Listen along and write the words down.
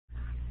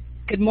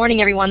Good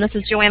morning, everyone. This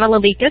is Joanna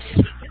Lalikas.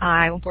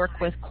 I work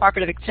with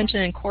Cooperative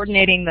Extension in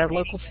coordinating the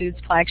Local Foods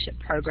Flagship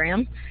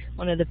Program. I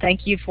wanted to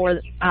thank you for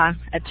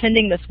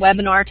attending this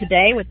webinar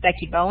today with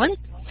Becky Bowen,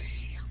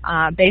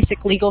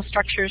 Basic Legal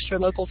Structures for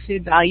Local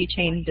Food Value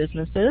Chain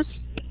Businesses.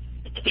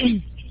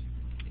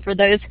 For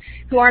those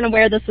who aren't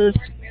aware,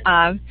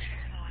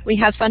 we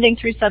have funding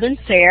through Southern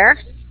SARE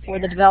for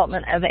the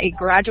development of a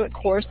graduate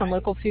course on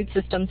local food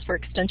systems for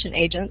extension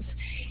agents.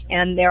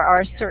 And there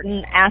are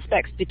certain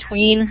aspects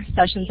between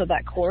sessions of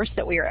that course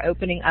that we are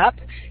opening up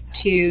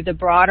to the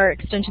broader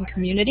extension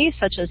community,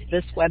 such as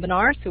this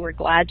webinar, so we're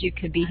glad you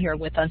could be here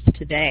with us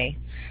today.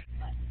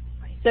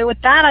 So with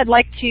that, I'd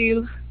like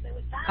to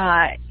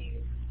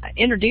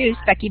introduce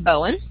Becky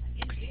Bowen.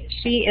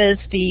 She is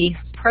the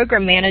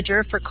Program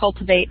Manager for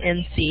Cultivate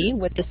NC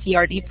with the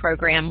CRD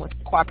program with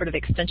Cooperative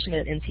Extension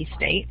at NC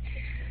State.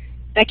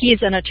 Becky is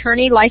an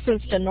attorney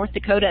licensed in North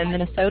Dakota and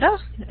Minnesota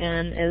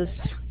and is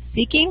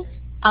seeking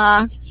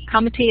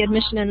committee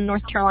admission in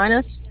North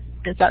Carolina.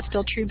 Is that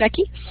still true,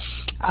 Becky?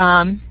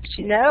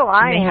 No,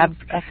 I am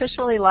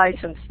officially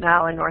licensed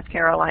now in North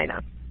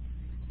Carolina.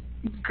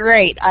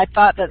 Great. I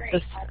thought that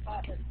this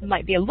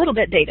might be a little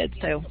bit dated,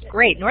 so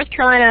great. North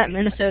Carolina,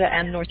 Minnesota,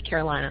 and North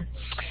Carolina.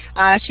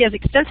 She has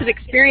extensive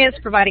experience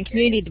providing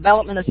community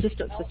development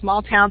assistance to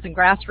small towns and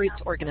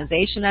grassroots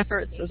organization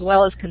efforts, as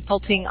well as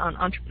consulting on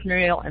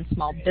entrepreneurial and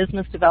small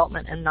business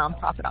development and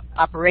nonprofit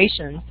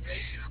operations,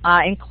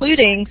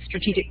 including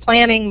strategic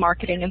planning,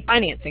 marketing, and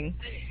financing.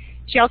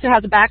 She also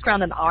has a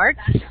background in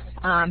arts,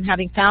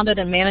 having founded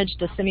and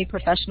managed a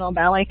semi-professional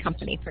ballet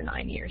company for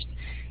 9 years.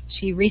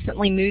 She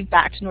recently moved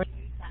back to North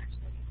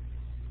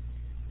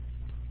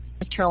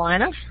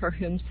Carolina, her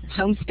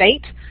home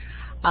state.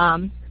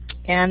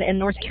 And in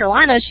North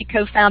Carolina, she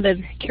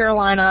co-founded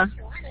Carolina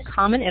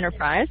Common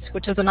Enterprise,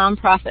 which is a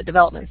nonprofit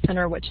development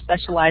center which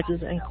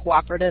specializes in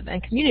cooperative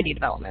and community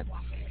development.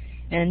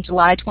 In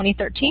July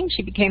 2013,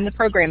 she became the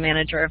program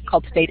manager of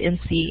Cultivate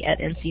NC at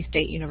NC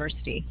State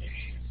University.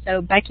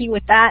 So Becky,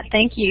 with that,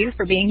 thank you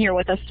for being here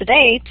with us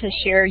today to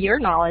share your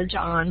knowledge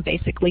on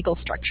basic legal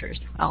structures.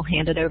 I'll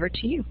hand it over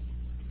to you.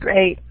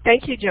 Great.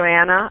 Thank you,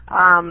 Joanna,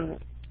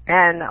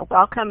 and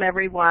welcome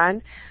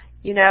everyone.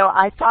 You know,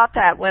 I thought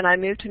that when I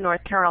moved to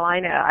North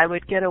Carolina, I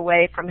would get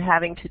away from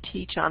having to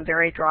teach on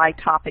very dry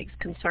topics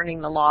concerning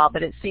the law,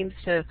 but it seems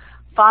to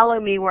follow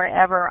me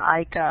wherever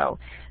I go.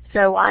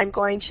 So I'm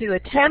going to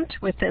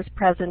attempt with this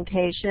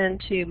presentation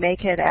to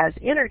make it as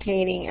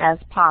entertaining as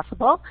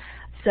possible.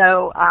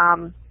 So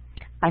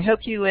I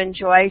hope you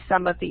enjoy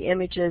some of the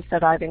images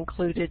that I've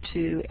included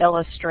to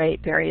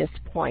illustrate various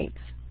points.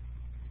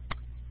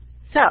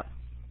 So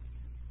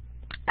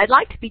I'd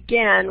like to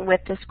begin with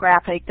this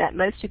graphic that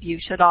most of you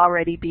should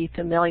already be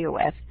familiar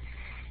with.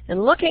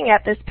 And looking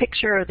at this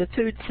picture of the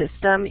food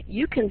system,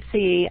 you can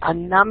see a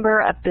number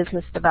of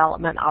business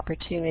development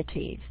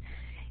opportunities.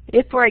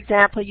 If, for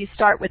example, you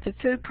start with the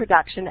food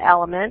production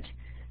element,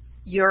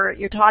 you're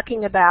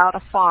talking about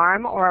a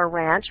farm or a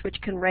ranch,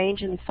 which can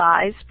range in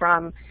size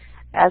from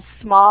as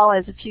small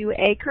as a few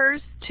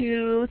acres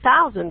to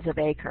thousands of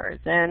acres.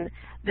 And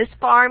this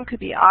farm could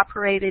be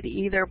operated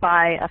either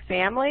by a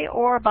family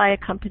or by a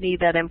company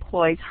that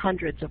employs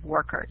hundreds of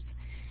workers.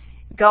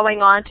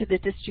 Going on to the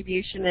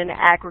distribution and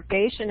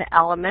aggregation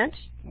element,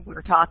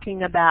 we're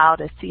talking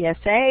about a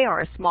CSA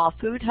or a small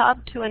food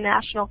hub to a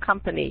national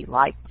company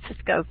like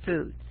Cisco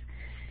Foods.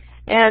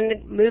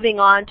 And moving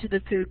on to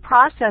the food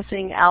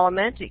processing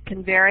element, it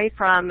can vary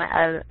from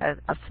a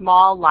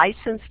small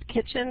licensed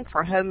kitchen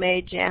for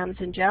homemade jams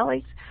and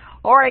jellies,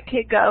 or it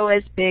could go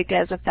as big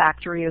as a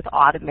factory with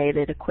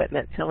automated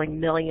equipment filling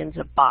millions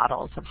of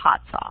bottles of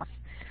hot sauce.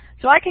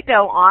 So I could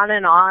go on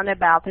and on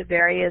about the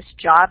various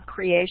job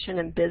creation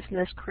and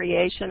business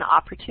creation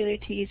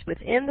opportunities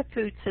within the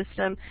food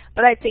system,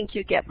 but I think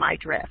you get my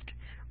drift.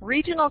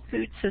 Regional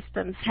food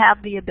systems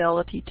have the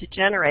ability to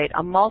generate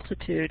a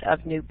multitude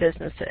of new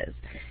businesses.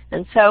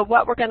 And so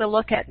what we're going to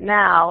look at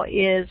now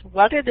is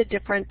what are the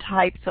different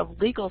types of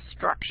legal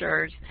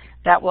structures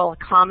that will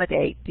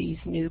accommodate these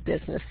new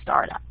business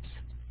startups.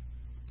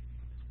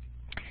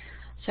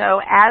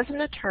 So as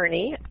an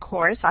attorney, of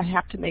course, I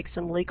have to make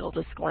some legal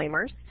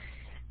disclaimers.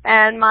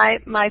 And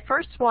my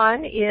first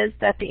one is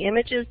that the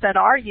images that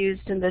are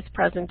used in this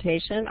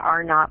presentation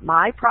are not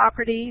my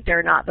property.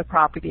 They're not the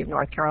property of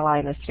North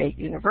Carolina State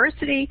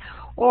University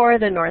or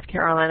the North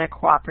Carolina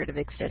Cooperative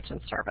Extension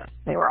Service.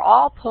 They were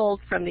all pulled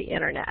from the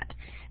internet.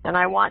 And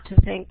I want to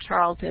thank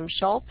Charles M.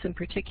 Schultz in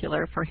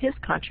particular for his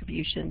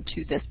contribution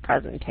to this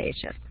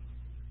presentation.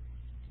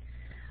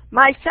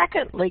 My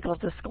second legal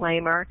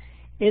disclaimer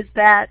is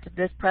that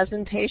this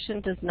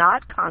presentation does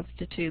not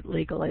constitute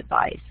legal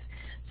advice.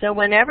 So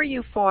whenever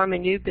you form a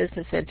new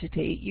business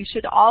entity, you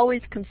should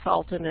always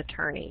consult an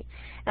attorney.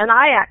 And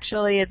I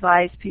actually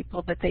advise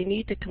people that they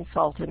need to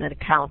consult an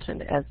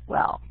accountant as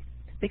well,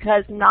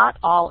 because not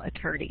all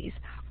attorneys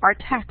are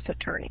tax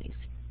attorneys.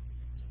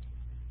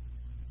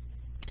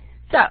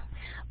 So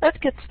let's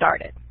get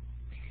started.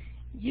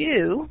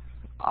 You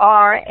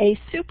are a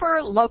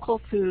super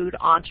local food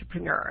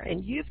entrepreneur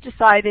and you've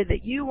decided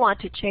that you want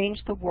to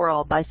change the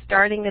world by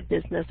starting a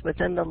business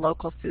within the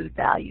local food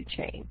value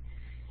chain.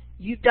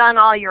 You've done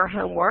all your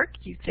homework,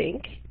 you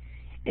think,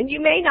 and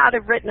you may not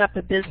have written up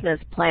a business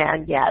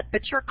plan yet,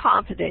 but you're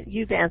confident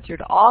you've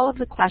answered all of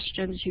the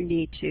questions you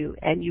need to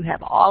and you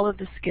have all of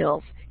the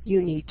skills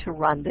you need to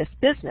run this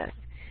business.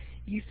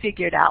 You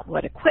figured out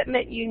what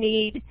equipment you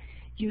need,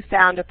 you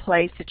found a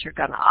place that you're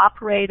going to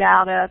operate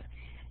out of,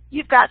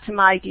 you've got some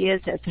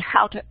ideas as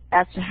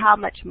to how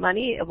much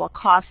money it will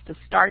cost to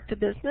start the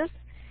business,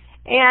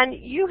 and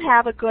you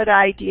have a good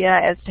idea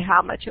as to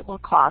how much it will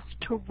cost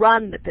to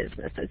run the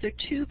business. Those are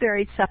two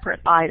very separate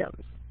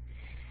items.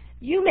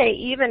 You may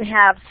even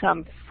have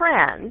some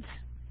friends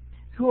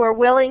who are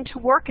willing to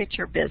work at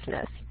your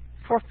business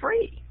for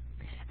free,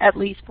 at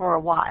least for a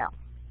while.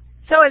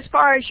 So as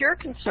far as you're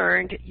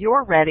concerned,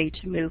 you're ready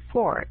to move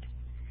forward,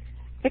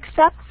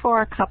 except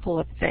for a couple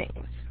of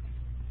things.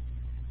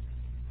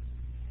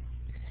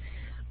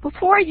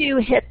 Before you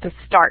hit the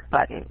start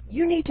button,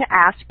 you need to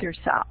ask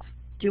yourself,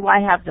 do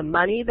I have the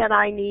money that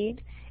I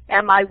need?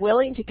 Am I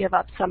willing to give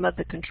up some of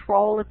the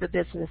control of the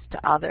business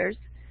to others?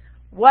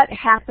 What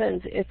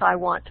happens if I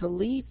want to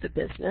leave the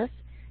business?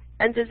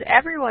 And does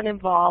everyone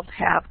involved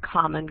have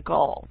common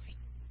goals?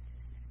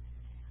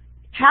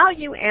 How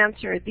you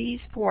answer these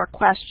 4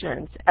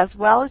 questions, as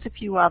well as a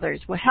few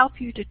others, will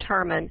help you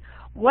determine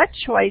what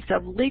choice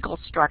of legal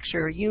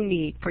structure you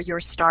need for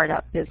your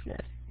startup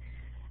business.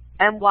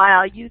 And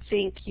while you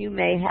may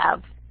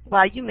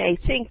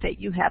think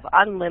that you have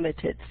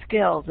unlimited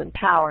skills and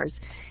powers,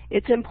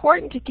 it's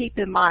important to keep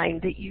in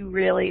mind that you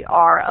really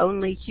are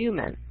only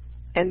human,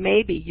 and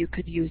maybe you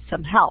could use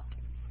some help.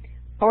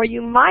 Or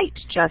you might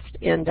just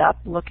end up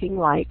looking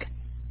like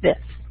this.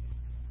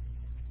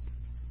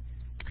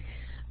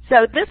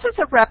 So this is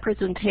a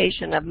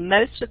representation of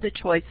most of the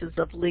choices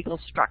of legal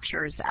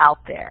structures out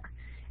there.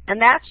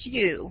 And that's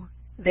you,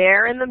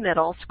 there in the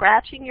middle,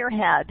 scratching your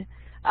head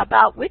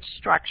about which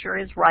structure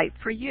is right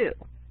for you.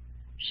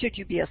 Should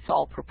you be a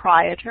sole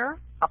proprietor,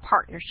 a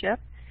partnership,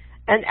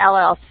 an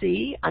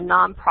LLC, a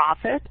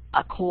nonprofit,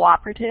 a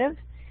cooperative,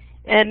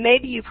 and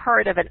maybe you've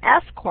heard of an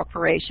S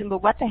corporation,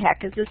 but what the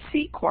heck is a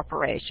C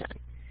corporation?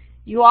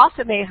 You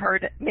also may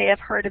have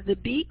heard of the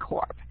B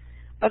Corp,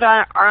 but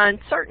are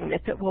uncertain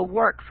if it will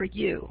work for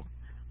you.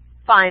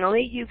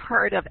 Finally, you've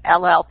heard of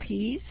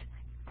LLPs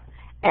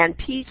and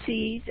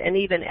PCs and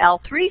even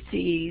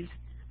L3Cs,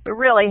 but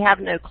really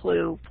have no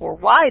clue for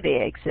why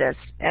they exist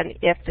and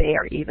if they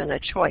are even a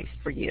choice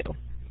for you.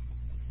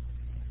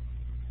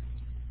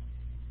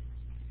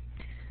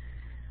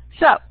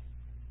 So,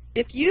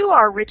 if you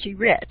are Richie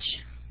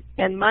Rich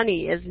and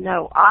money is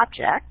no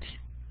object,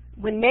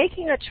 when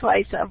making a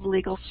choice of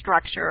legal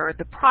structure,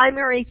 the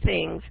primary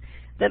things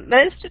that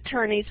most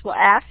attorneys will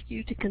ask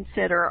you to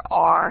consider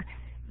are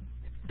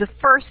the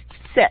first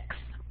 6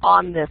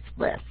 on this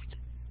list.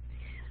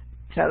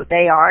 So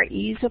they are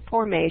ease of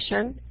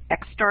formation,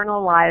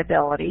 external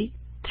liability,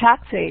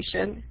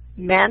 taxation,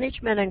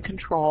 management and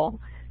control,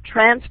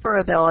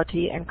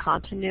 transferability, and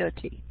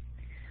continuity.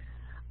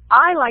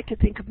 I like to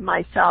think of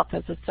myself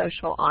as a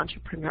social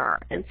entrepreneur,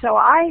 and so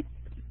I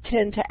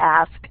tend to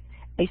ask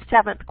a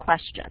 7th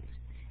question,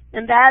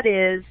 and that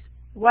is,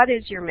 what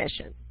is your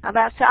mission? Now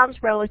that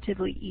sounds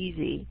relatively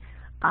easy,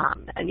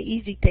 an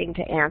easy thing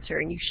to answer,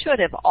 and you should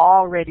have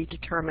already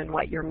determined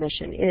what your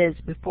mission is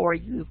before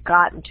you've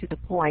gotten to the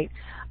point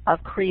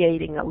of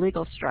creating a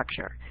legal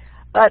structure.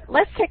 But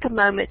let's take a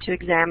moment to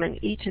examine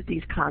each of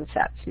these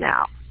concepts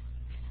now.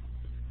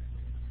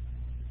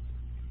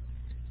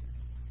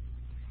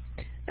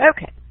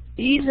 Okay,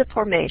 ease of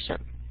formation.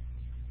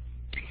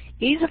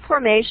 Ease of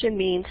formation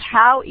means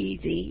how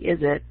easy is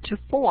it to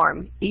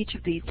form each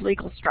of these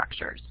legal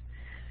structures.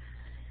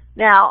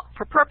 Now,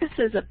 for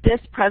purposes of this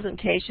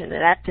presentation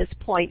and at this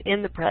point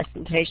in the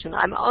presentation,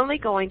 I'm only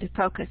going to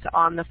focus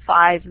on the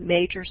 5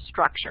 major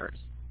structures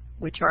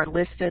which are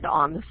listed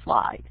on the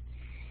slide.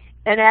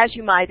 And as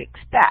you might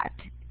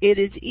expect, it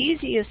is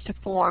easiest to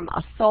form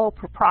a sole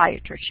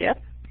proprietorship,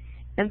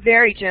 and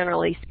very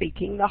generally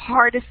speaking, the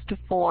hardest to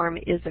form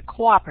is a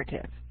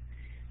cooperative.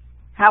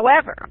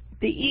 However,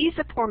 the ease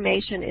of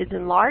formation is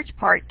in large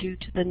part due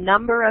to the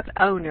number of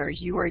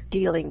owners you are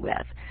dealing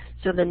with.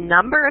 So the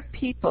number of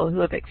people who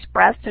have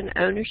expressed an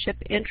ownership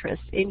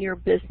interest in your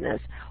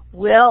business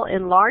will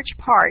in large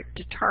part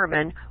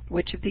determine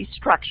which of these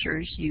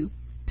structures you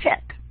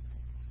pick.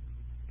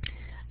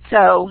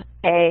 So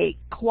a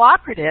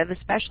cooperative,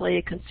 especially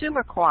a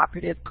consumer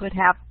cooperative, could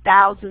have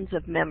thousands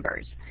of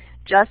members,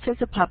 just as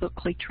a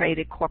publicly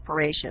traded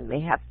corporation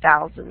may have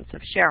thousands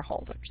of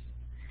shareholders.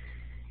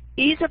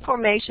 Ease of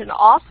formation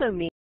also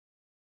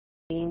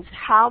means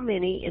how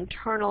many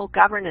internal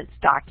governance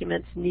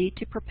documents need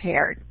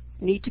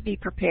to be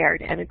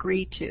prepared and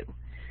agreed to.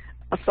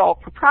 A sole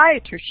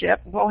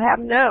proprietorship will have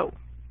no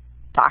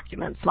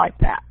documents like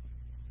that.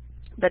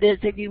 But as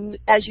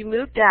you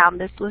move down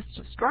this list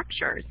of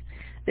structures,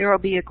 there will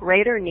be a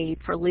greater need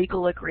for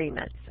legal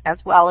agreements, as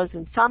well as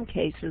in some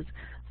cases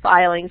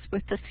filings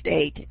with the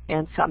state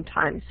and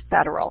sometimes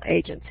federal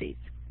agencies.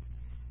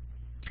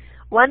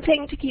 One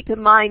thing to keep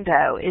in mind,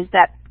 though, is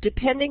that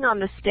depending on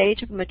the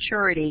stage of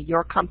maturity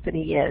your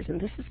company is, and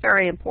this is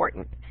very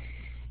important,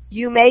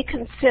 you may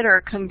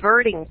consider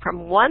converting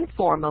from one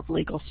form of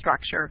legal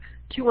structure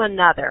to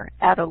another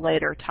at a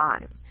later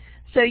time.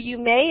 So you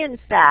may, in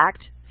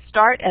fact,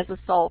 start as a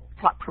sole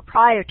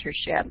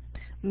proprietorship,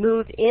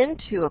 move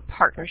into a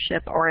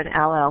partnership or an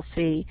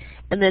LLC,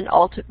 and then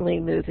ultimately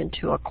move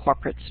into a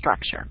corporate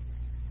structure.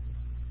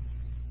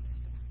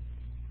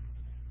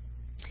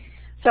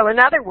 So in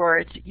other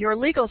words, your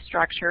legal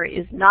structure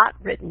is not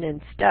written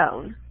in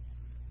stone,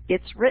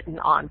 it's written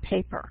on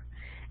paper.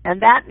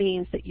 And that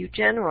means that you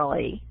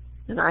generally,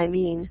 and I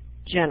mean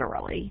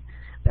generally,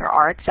 there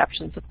are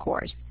exceptions of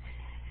course,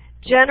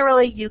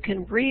 generally you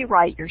can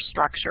rewrite your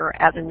structure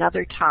at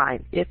another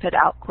time if it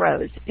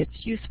outgrows its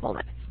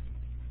usefulness.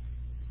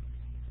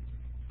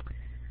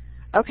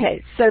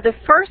 Okay, so the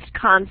first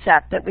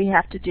concept that we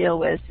have to deal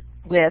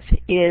with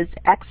is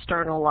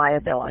external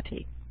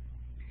liability.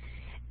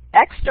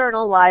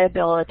 External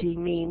liability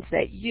means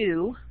that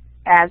you,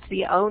 as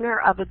the owner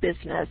of a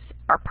business,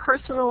 are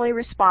personally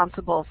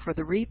responsible for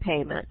the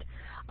repayment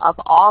of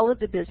all of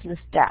the business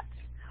debts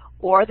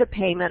or the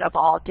payment of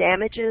all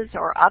damages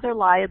or other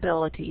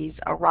liabilities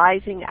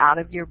arising out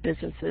of your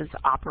business's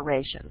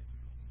operation.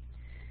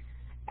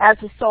 As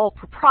a sole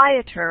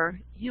proprietor,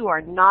 you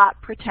are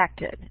not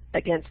protected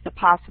against the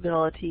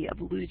possibility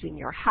of losing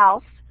your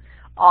house,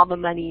 all the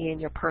money in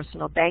your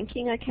personal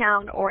banking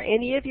account, or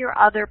any of your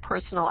other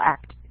personal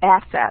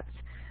assets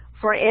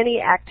for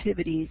any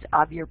activities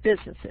of your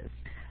businesses.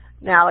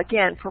 Now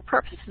again, for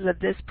purposes of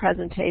this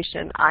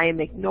presentation, I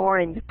am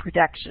ignoring the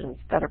protections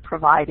that are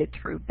provided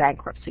through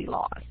bankruptcy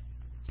laws.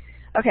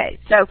 Okay,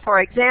 so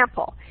for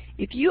example,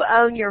 if you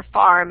own your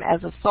farm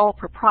as a sole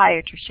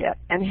proprietorship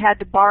and had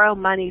to borrow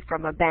money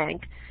from a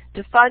bank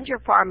to fund your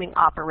farming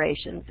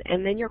operations,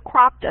 and then your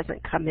crop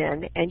doesn't come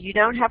in and you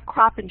don't have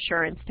crop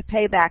insurance to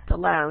pay back the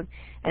loan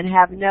and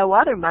have no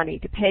other money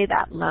to pay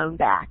that loan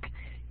back,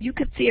 you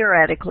could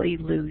theoretically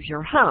lose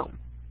your home.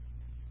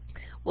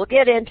 We'll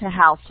get into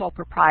how sole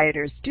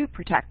proprietors do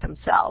protect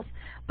themselves,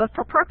 but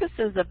for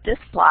purposes of this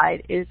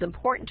slide, it is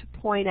important to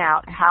point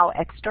out how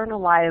external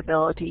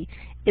liability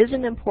is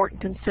an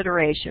important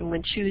consideration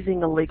when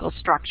choosing a legal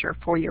structure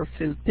for your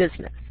food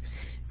business.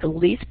 The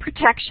least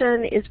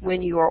protection is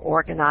when you are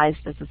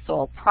organized as a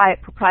sole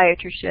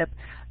proprietorship.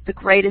 The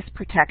greatest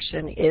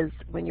protection is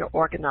when you're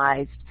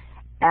organized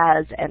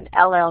as an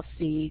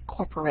LLC,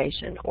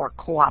 corporation, or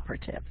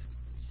cooperative.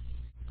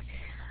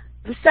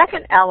 The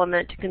second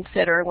element to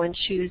consider when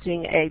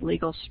choosing a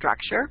legal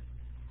structure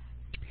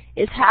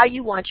is how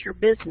you want your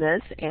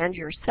business and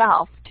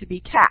yourself to be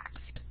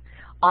taxed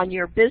on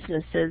your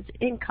business's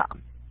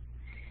income.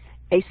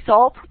 A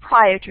sole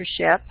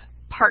proprietorship,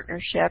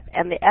 partnership,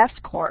 and the S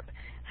Corp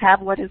have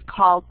what is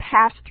called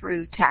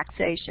pass-through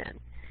taxation.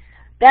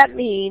 That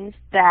means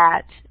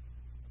that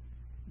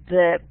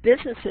the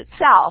business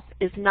itself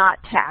is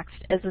not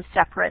taxed as a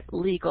separate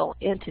legal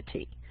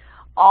entity.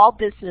 All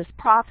business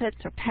profits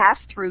are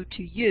passed through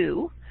to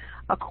you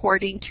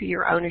according to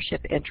your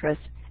ownership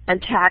interests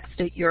and taxed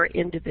at your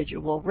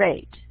individual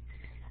rate.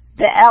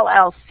 The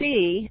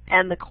LLC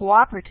and the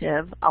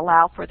cooperative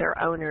allow for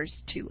their owners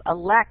to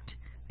elect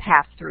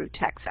pass-through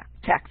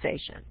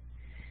taxation.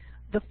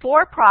 The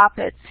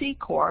for-profit C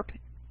Corp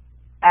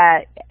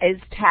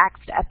is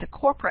taxed at the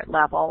corporate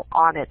level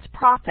on its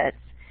profits,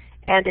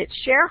 and its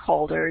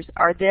shareholders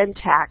are then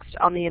taxed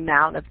on the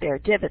amount of their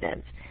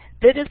dividends.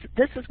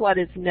 This is what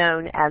is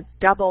known as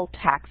double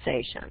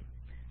taxation.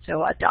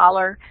 So a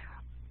dollar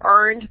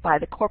earned by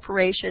the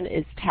corporation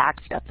is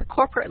taxed at the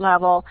corporate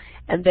level,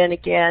 and then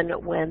again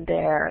when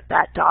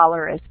that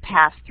dollar is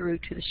passed through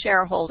to the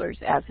shareholders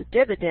as a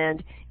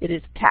dividend, it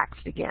is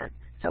taxed again.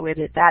 So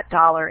that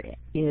dollar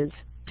is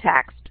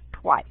taxed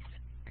twice.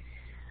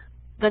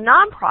 The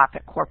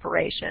nonprofit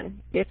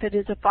corporation, if it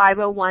is a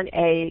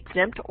 501A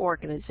exempt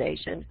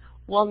organization,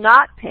 will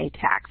not pay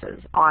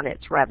taxes on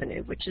its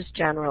revenue, which is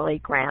generally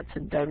grants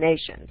and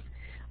donations,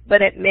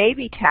 but it may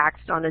be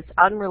taxed on its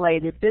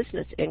unrelated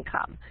business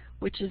income,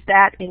 which is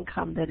that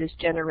income that is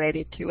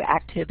generated through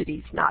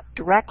activities not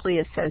directly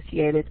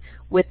associated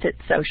with its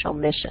social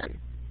mission.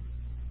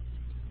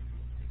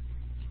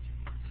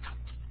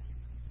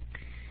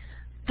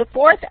 The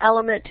fourth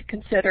element to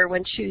consider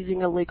when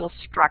choosing a legal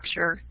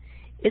structure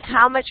is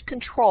how much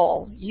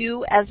control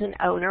you as an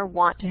owner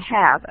want to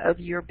have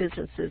over your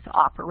business's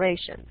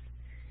operations.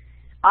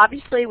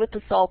 Obviously, with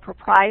the sole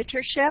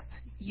proprietorship,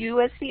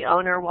 you as the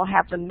owner will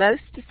have the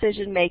most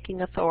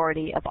decision-making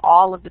authority of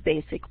all of the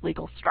basic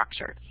legal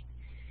structures.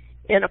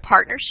 In a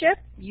partnership,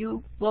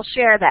 you will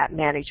share that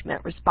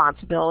management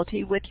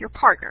responsibility with your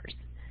partners.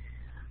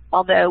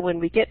 Although when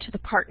we get to the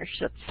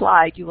partnership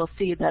slide, you will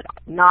see that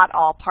not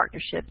all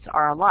partnerships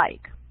are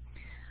alike.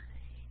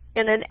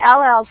 In an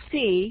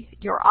LLC,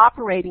 your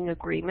operating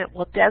agreement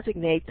will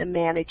designate the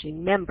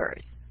managing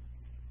members.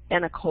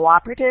 In a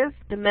cooperative,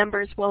 the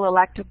members will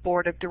elect a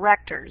board of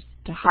directors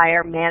to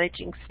hire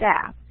managing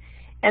staff.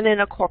 And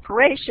in a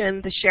corporation,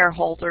 the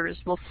shareholders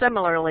will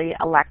similarly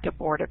elect a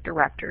board of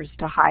directors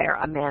to hire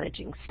a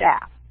managing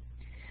staff.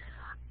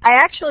 I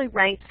actually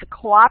ranked the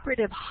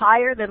cooperative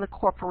higher than the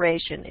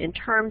corporation in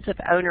terms of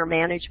owner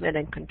management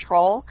and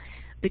control,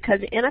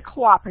 because in a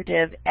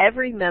cooperative,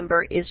 every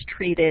member is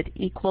treated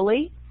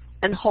equally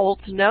and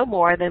holds no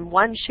more than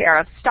one share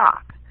of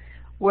stock,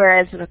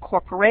 whereas in a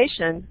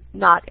corporation,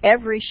 not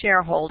every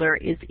shareholder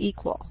is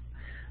equal.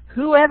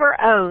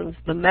 Whoever owns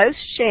the most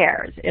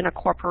shares in a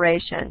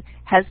corporation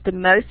has the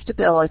most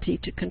ability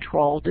to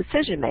control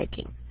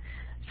decision-making.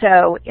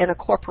 So in a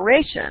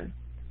corporation,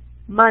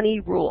 money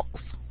rules.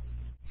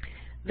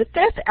 The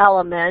fifth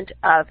element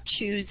of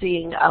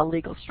choosing a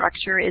legal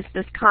structure is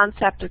this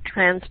concept of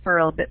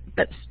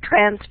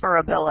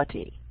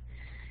transferability.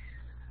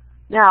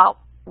 Now,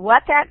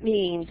 what that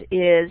means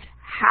is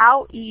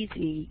how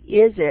easy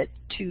is it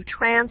to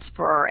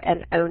transfer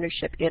an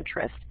ownership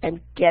interest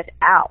and get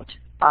out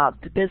of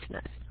the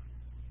business.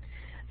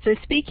 So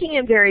speaking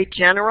in very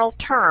general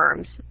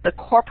terms, the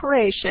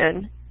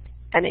corporation,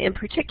 and in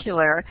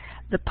particular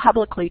the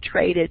publicly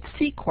traded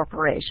C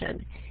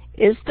corporation,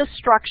 is the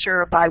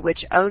structure by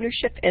which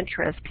ownership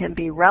interest can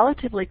be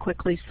relatively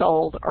quickly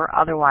sold or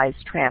otherwise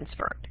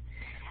transferred.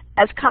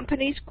 As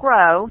companies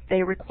grow,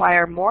 they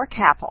require more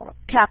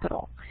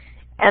capital,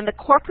 and the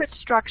corporate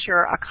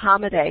structure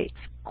accommodates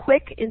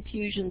quick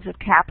infusions of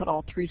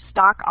capital through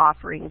stock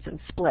offerings and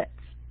splits.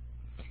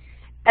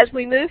 As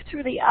we move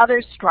through the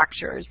other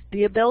structures,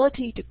 the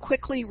ability to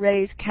quickly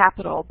raise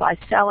capital by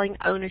selling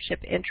ownership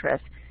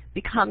interest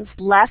becomes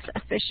less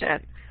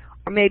efficient,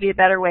 or maybe a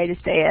better way to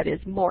say it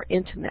is more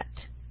intimate.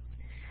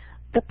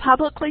 The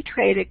publicly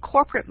traded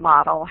corporate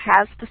model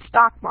has the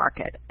stock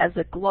market as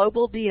a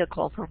global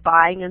vehicle for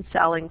buying and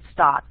selling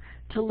stock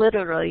to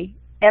literally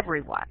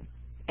everyone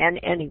and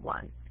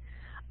anyone.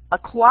 A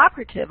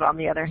cooperative, on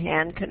the other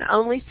hand, can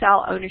only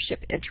sell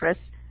ownership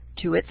interests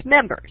to its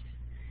members,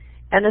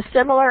 and a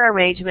similar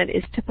arrangement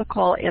is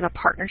typical in a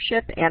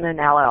partnership and an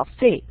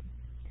LLC.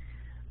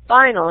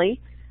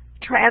 Finally,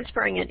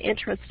 transferring an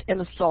interest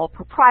in a sole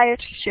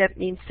proprietorship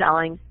means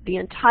selling the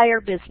entire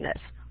business,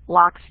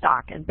 lock,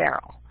 stock, and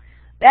barrel.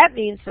 That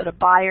means that a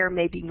buyer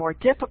may be more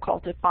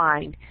difficult to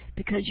find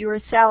because you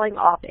are selling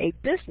off a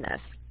business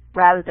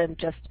rather than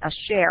just a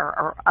share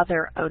or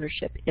other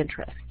ownership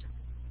interest.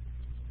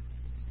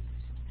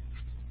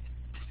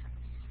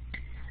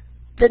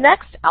 The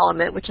next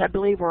element, which I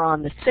believe we're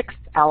on the sixth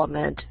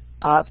element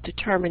of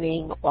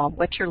determining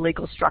what your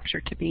legal structure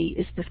to be,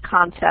 is this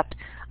concept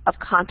of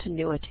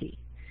continuity.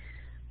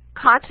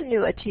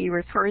 Continuity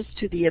refers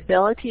to the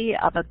ability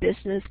of a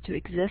business to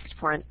exist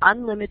for an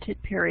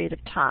unlimited period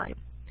of time.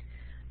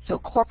 So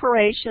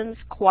corporations,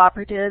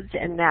 cooperatives,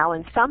 and now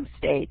in some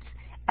states,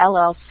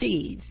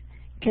 LLCs,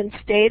 can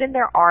state in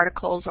their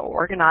articles or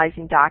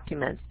organizing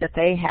documents that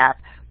they have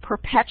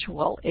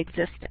perpetual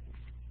existence.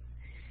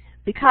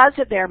 Because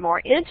of their more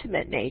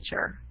intimate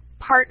nature,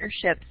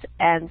 partnerships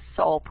and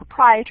sole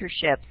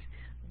proprietorships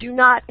do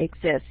not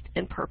exist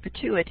in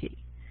perpetuity.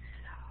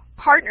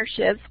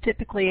 Partnerships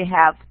typically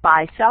have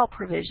buy-sell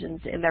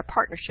provisions in their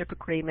partnership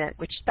agreement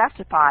which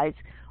specifies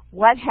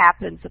what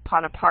happens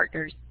upon a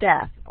partner's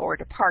death or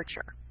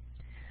departure.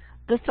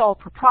 The sole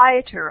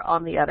proprietor,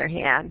 on the other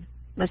hand,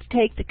 must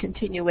take the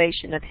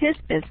continuation of his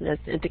business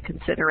into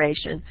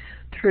consideration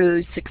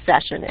through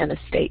succession and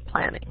estate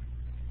planning.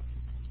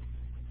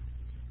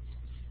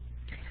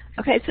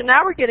 Okay, so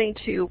now we're getting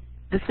to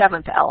the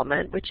seventh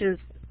element, which is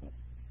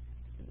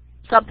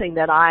something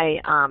that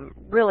I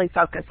really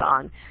focus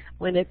on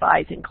when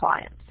advising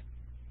clients.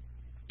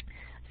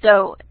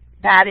 So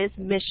that is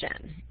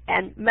mission.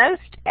 And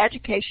most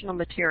educational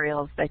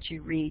materials that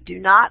you read do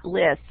not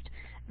list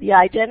the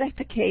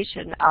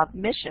identification of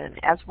mission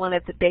as one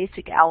of the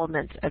basic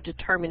elements of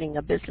determining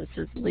a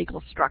business's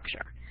legal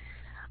structure.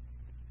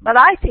 But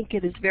I think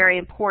it is very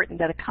important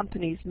that a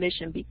company's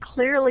mission be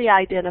clearly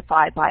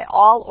identified by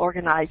all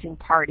organizing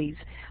parties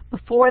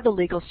before the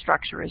legal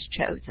structure is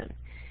chosen.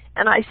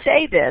 And I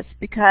say this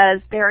because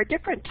there are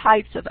different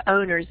types of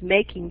owners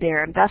making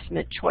their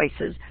investment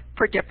choices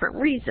for different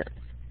reasons.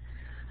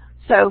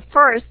 So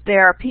first,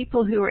 there are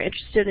people who are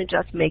interested in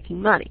just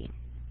making money.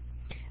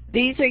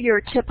 These are your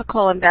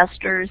typical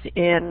investors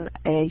in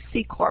a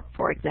C Corp,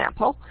 for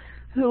example,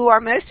 who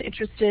are most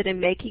interested in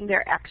making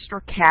their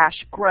extra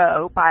cash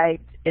grow by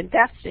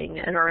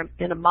investing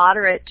in a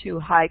moderate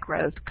to high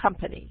growth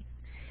company.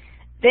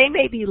 They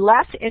may be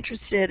less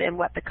interested in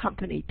what the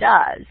company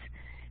does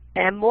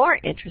and more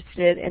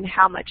interested in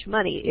how much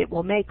money it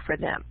will make for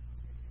them.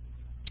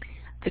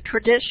 The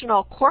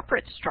traditional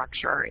corporate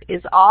structure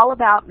is all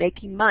about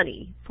making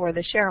money for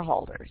the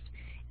shareholders.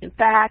 In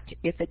fact,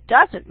 if it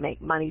doesn't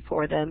make money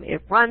for them,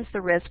 it runs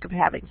the risk of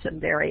having some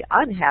very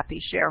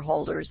unhappy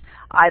shareholders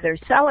either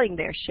selling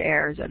their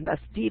shares and thus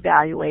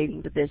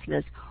devaluating the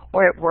business,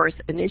 or at worst,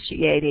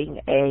 initiating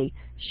a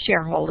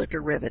shareholder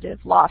derivative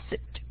lawsuit.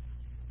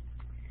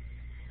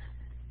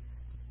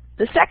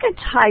 The second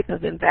type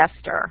of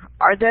investor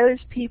are those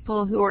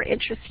people who are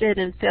interested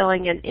in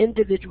filling an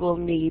individual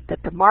need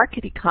that the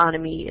market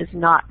economy is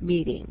not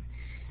meeting.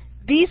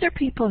 These are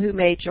people who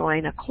may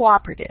join a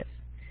cooperative.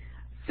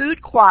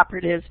 Food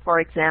cooperatives, for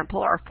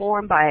example, are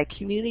formed by a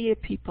community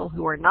of people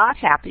who are not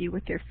happy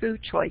with their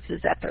food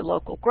choices at their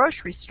local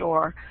grocery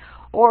store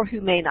or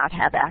who may not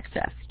have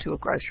access to a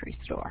grocery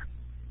store.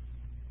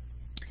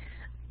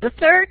 The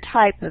third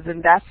type of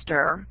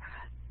investor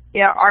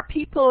are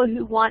people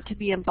who want to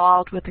be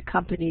involved with a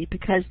company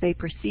because they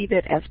perceive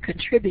it as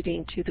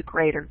contributing to the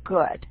greater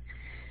good.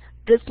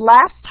 This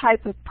last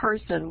type of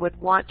person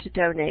would want to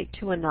donate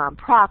to a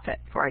nonprofit,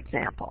 for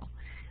example.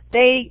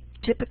 They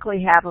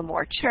typically have a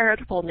more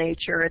charitable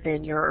nature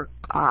than your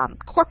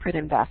corporate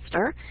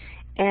investor,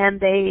 and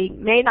they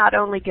may not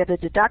only get a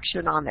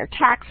deduction on their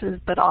taxes,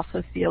 but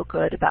also feel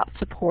good about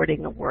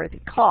supporting a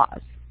worthy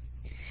cause.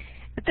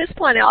 At this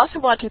point, I also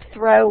want to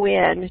throw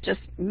in,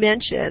 just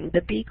mention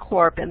the B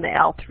Corp and the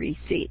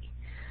L3C.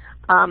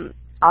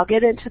 I'll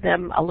get into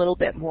them a little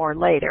bit more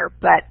later,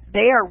 but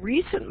they are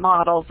recent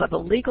models of a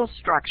legal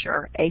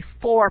structure, a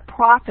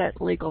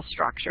for-profit legal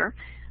structure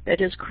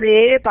that is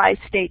created by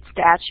state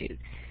statute.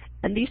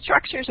 And these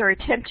structures are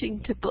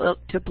attempting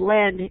to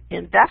blend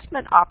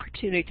investment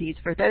opportunities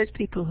for those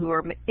people who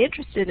are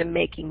interested in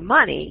making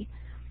money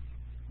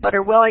but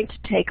are willing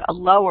to take a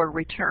lower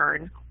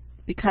return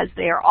because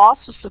they are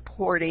also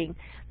supporting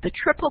the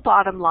triple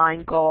bottom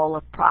line goal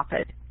of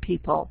profit,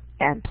 people,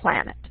 and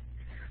planet.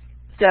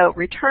 So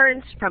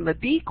returns from a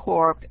B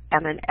Corp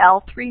and an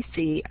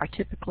L3C are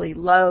typically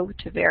low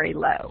to very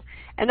low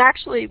and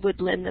actually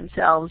would lend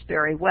themselves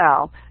very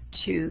well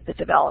to the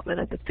development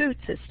of the food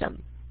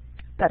system.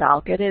 But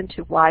I'll get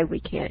into why we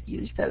can't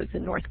use those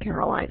in North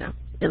Carolina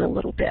in a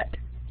little bit.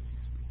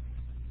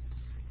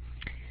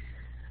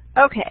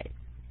 Okay,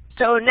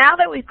 so now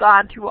that we've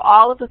gone through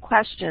all of the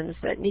questions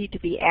that need to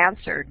be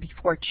answered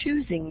before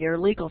choosing your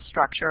legal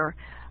structure,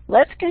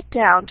 let's get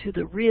down to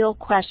the real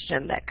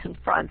question that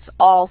confronts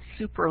all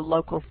super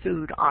local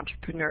food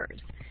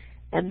entrepreneurs,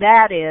 and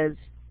that is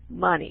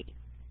money.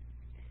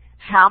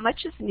 How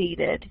much is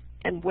needed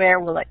and where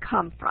will it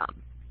come from?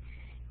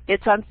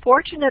 It's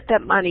unfortunate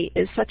that money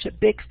is such a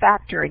big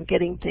factor in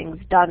getting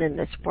things done in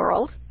this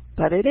world,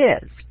 but it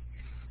is.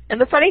 And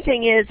the funny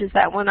thing is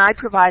that when I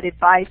provide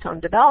advice on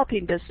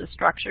developing business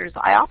structures,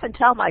 I often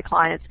tell my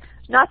clients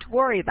not to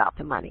worry about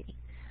the money.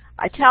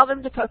 I tell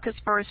them to focus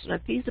first on a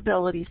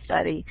feasibility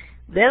study,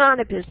 then on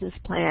a business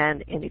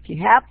plan, and if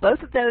you have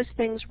both of those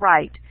things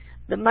right,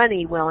 the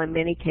money will in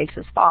many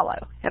cases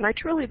follow. And I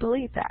truly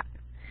believe that.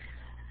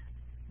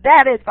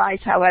 That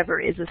advice, however,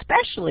 is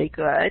especially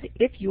good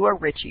if you are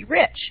Richie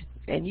Rich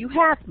and you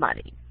have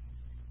money.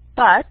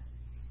 But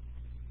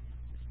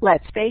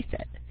let's face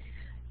it,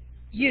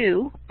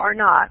 you are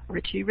not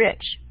Richie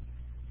Rich.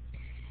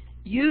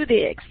 You,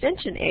 the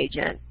extension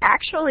agent,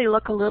 actually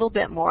look a little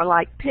bit more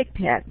like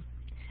Pigpen,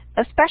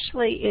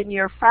 especially in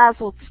your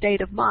frazzled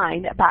state of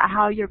mind about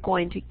how you're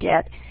going to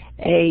get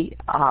a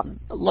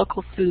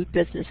local food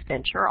business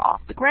venture off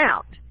the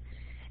ground.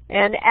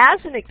 And as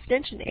an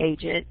extension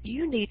agent,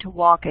 you need to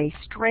walk a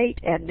straight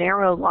and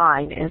narrow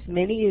line, as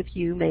many of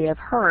you may have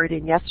heard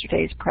in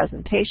yesterday's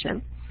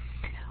presentation,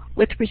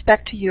 with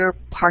respect to your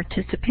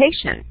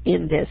participation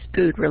in this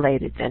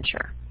food-related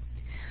venture.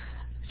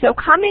 So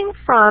coming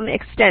from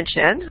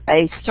Extension,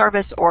 a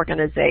service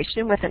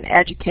organization with an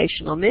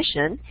educational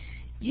mission,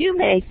 you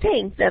may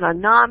think that a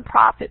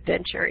nonprofit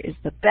venture is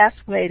the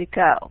best way to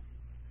go.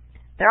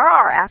 There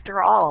are,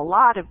 after all, a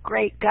lot of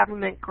great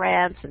government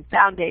grants and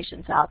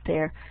foundations out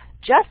there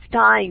just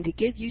dying to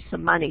give you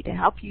some money to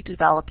help you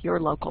develop your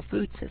local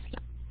food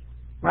system,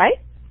 right?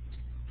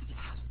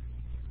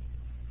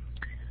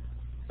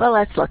 Well,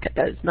 let's look at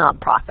those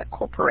nonprofit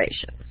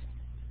corporations.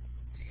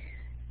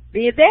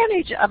 The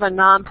advantage of a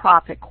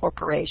nonprofit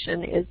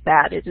corporation is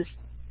that it is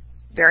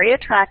very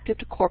attractive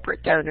to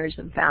corporate donors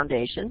and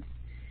foundations.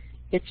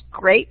 It's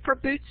great for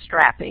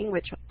bootstrapping,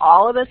 which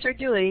all of us are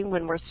doing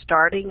when we're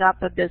starting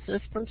up a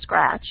business from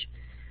scratch.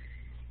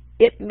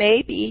 It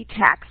may be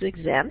tax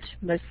exempt.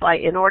 Most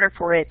likely, in order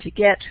for it to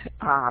get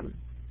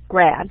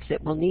grants,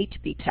 it will need to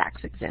be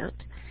tax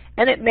exempt.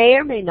 And it may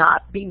or may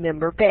not be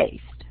member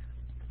based.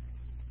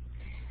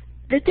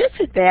 The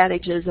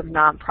disadvantages of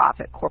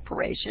nonprofit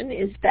corporation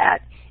is that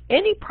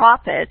any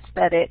profits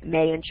that it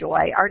may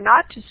enjoy are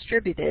not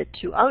distributed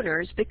to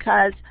owners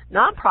because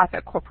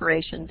nonprofit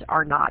corporations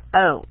are not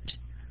owned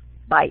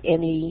by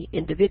any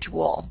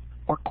individual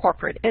or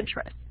corporate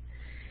interest.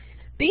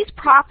 These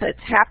profits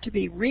have to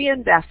be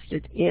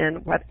reinvested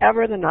in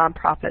whatever the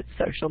nonprofit's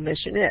social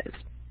mission is.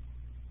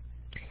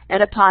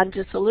 And upon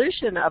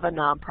dissolution of a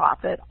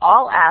nonprofit,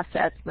 all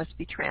assets must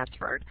be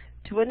transferred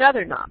to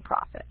another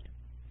nonprofit.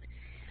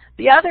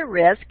 The other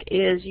risk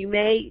is you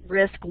may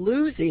risk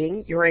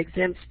losing your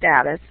exempt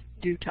status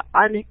due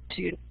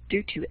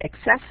to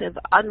excessive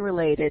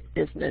unrelated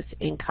business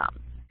income.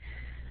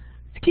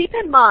 Keep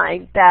in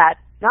mind that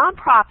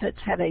nonprofits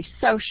have a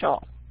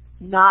social,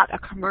 not a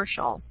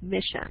commercial,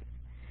 mission.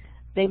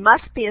 They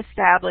must be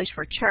established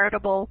for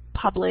charitable,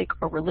 public,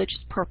 or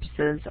religious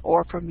purposes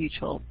or for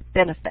mutual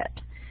benefit.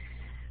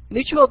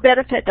 Mutual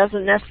benefit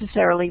doesn't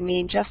necessarily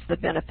mean just the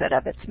benefit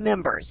of its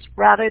members.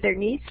 Rather, there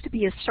needs to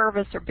be a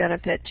service or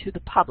benefit to the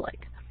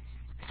public.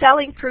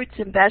 Selling fruits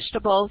and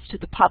vegetables to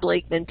the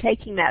public, then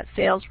taking that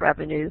sales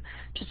revenue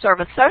to serve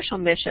a social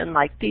mission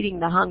like feeding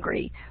the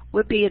hungry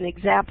would be an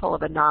example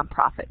of a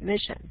nonprofit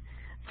mission.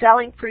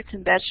 Selling fruits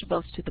and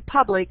vegetables to the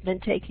public, then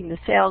taking the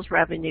sales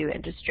revenue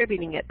and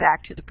distributing it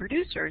back to the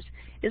producers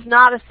is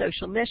not a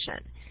social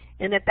mission.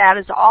 And if that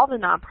is all the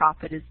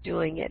nonprofit is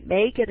doing, it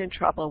may get in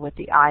trouble with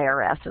the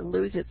IRS and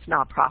lose its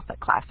nonprofit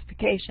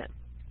classification.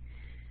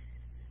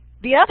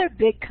 The other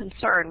big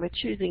concern with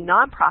choosing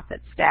nonprofit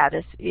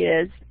status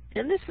is,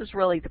 and this is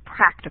really the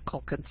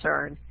practical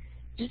concern,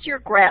 is your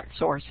grant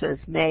sources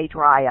may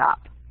dry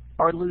up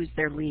or lose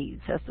their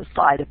leads, as the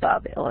slide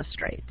above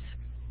illustrates.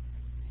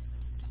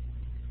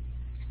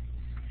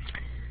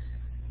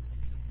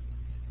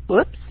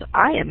 Whoops,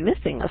 I am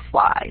missing a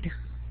slide.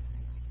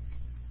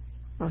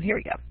 Oh, here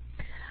we go.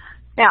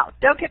 Now,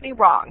 don't get me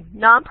wrong,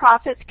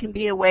 nonprofits can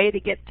be a way to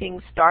get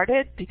things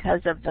started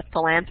because of the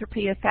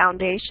philanthropy of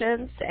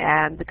foundations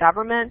and the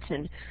government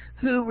and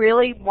who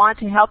really want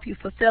to help you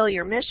fulfill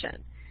your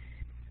mission.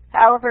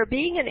 However,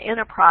 being an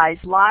enterprise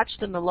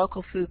lodged in the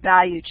local food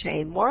value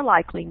chain more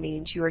likely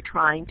means you are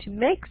trying to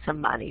make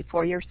some money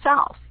for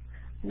yourself,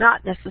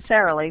 not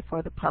necessarily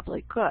for the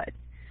public good.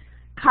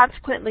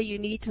 Consequently, you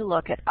need to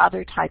look at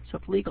other types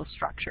of legal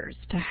structures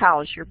to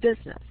house your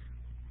business.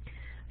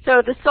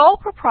 So the sole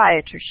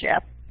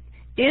proprietorship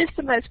is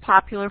the most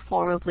popular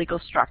form of legal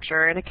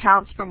structure and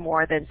accounts for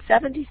more than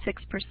 76%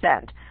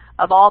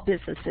 of all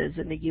businesses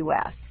in the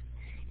U.S.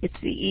 It's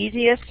the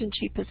easiest and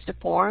cheapest to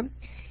form.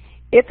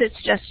 If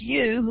it's just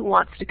you who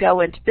wants to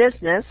go into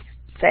business,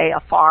 say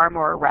a farm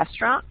or a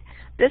restaurant,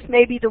 this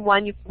may be the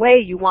way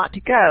you want to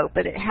go,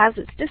 but it has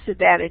its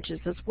disadvantages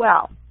as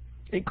well,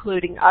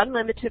 including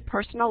unlimited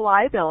personal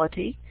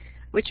liability,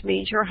 which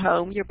means your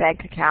home, your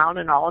bank account,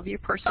 and all of your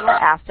personal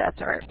assets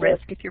are at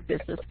risk if your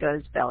business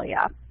goes belly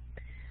up.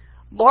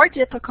 More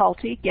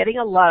difficulty getting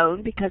a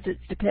loan because it's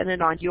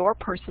dependent on your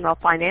personal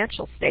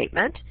financial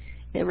statement.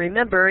 And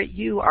remember,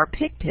 you are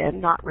Pigpen,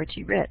 not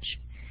Richie Rich.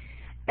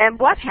 And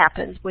what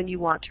happens when you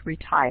want to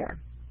retire?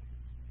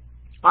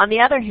 On the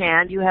other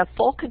hand, you have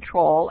full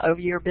control over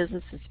your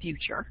business's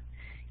future.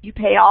 You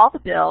pay all the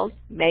bills,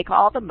 make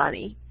all the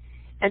money,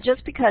 and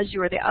just because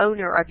you are the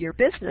owner of your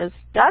business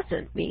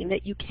doesn't mean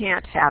that you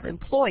can't have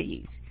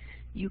employees.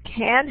 You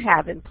can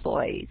have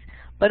employees,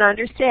 but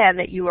understand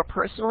that you are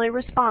personally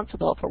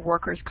responsible for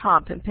workers'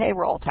 comp and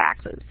payroll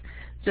taxes.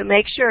 So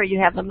make sure you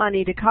have the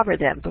money to cover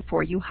them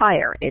before you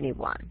hire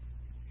anyone.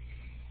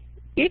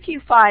 If you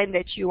find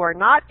that you are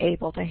not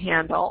able to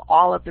handle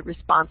all of the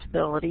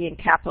responsibility and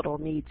capital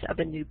needs of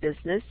a new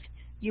business,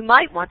 you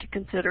might want to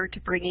consider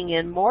bringing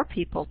in more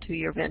people to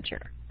your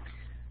venture.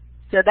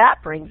 So that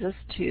brings us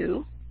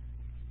to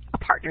a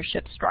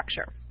partnership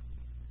structure.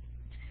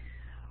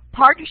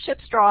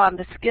 Partnerships draw on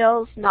the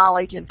skills,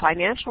 knowledge, and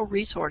financial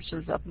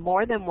resources of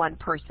more than one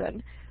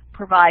person,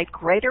 provide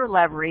greater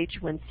leverage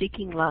when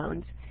seeking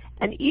loans,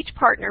 and each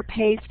partner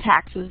pays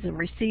taxes and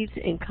receives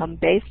income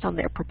based on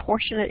their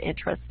proportionate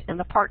interest in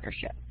the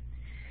partnership.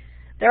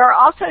 There are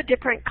also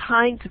different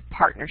kinds of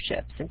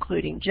partnerships,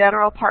 including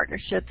general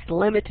partnerships,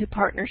 limited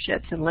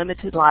partnerships, and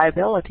limited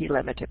liability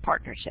limited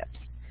partnerships.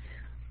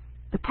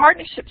 The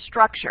partnership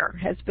structure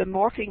has been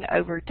morphing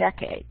over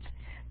decades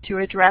to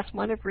address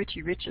one of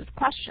Richie Rich's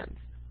questions.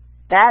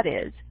 That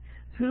is,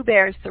 who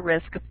bears the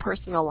risk of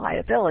personal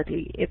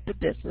liability if the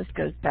business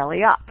goes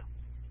belly up?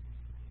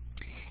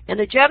 In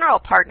a general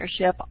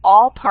partnership,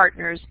 all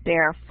partners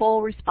bear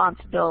full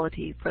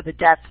responsibility for the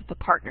debts of the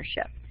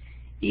partnership,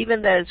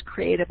 even those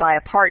created by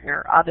a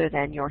partner other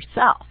than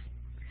yourself.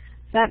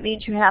 That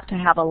means you have to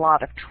have a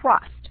lot of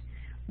trust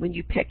when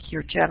you pick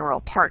your general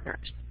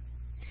partners.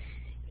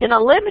 In a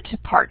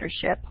limited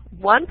partnership,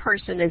 one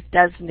person is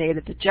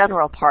designated the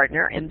general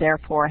partner and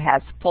therefore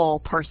has full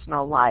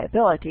personal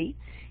liability.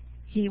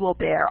 He will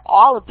bear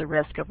all of the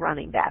risk of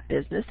running that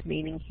business,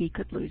 meaning he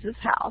could lose his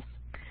house,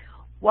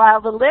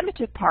 while the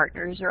limited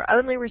partners are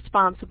only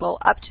responsible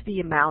up to the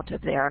amount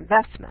of their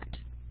investment.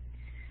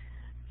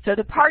 So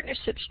the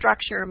partnership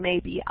structure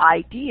may be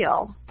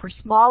ideal for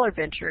smaller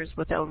ventures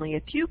with only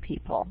a few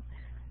people,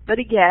 but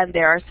again,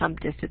 there are some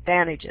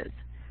disadvantages.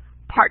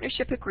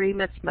 Partnership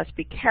agreements must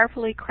be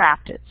carefully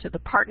crafted so the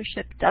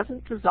partnership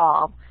doesn't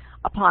dissolve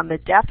upon the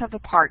death of a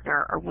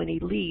partner or when he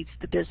leaves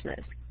the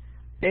business.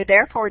 There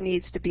therefore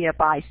needs to be a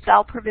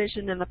buy-sell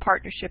provision in the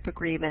partnership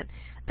agreement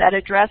that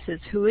addresses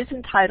who is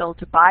entitled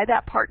to buy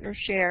that partner's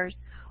shares,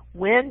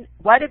 when,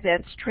 what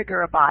events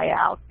trigger a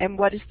buyout, and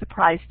what is the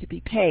price to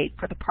be paid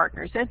for the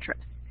partner's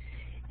interest.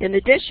 In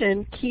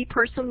addition, key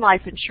person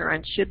life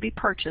insurance should be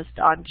purchased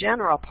on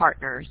general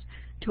partners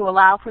to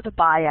allow for the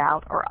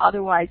buyout or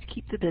otherwise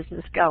keep the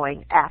business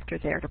going after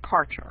their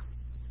departure.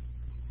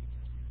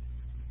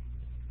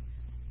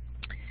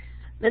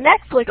 The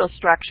next legal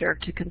structure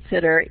to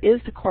consider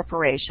is the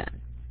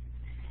corporation.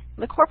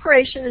 The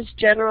corporation is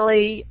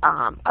generally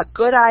a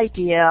good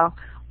idea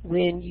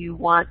when you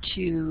want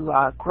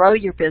to grow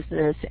your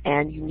business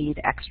and you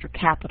need extra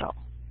capital.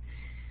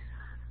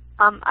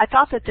 I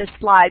thought that this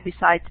slide,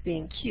 besides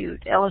being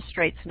cute,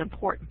 illustrates an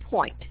important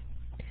point.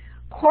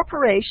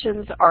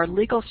 Corporations are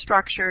legal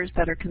structures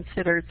that are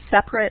considered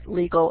separate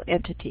legal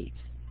entities.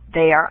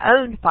 They are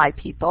owned by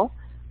people.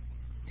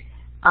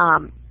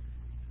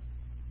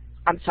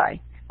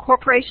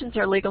 Corporations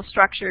are legal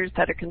structures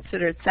that are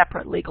considered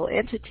separate legal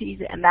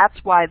entities, and that's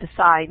why the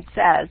sign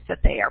says that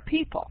they are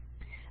people.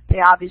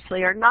 They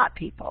obviously are not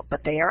people,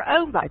 but they are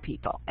owned by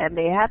people, and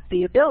they have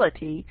the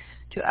ability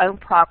to own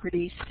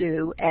property,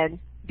 sue, and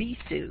be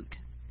sued.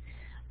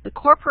 The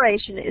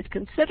corporation is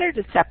considered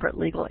a separate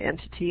legal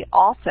entity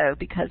also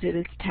because it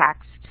is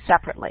taxed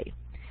separately.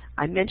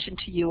 I mentioned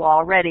to you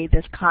already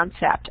this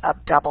concept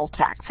of double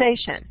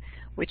taxation,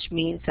 which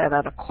means that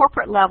at a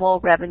corporate level,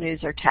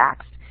 revenues are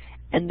taxed,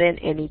 and then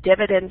any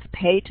dividends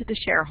paid to the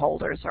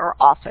shareholders are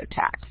also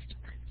taxed.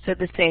 So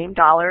the same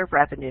dollar of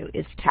revenue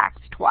is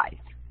taxed twice.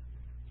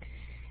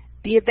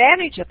 The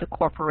advantage of the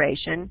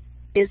corporation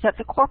is that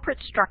the corporate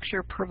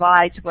structure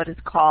provides what is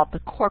called the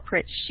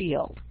corporate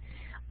shield.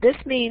 This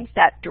means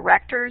that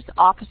directors,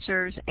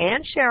 officers,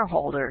 and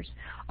shareholders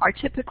are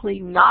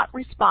typically not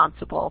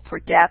responsible for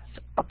debts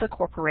of the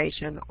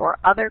corporation or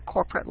other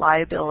corporate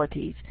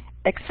liabilities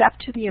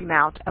except to the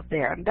amount of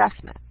their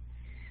investment.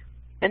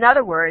 In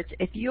other words,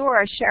 if you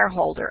are a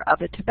shareholder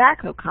of a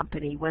tobacco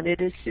company when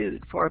it is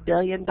sued for $1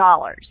 billion,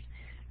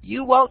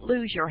 you won't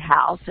lose your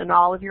house and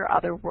all of your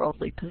other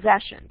worldly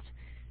possessions.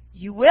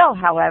 You will,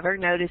 however,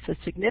 notice a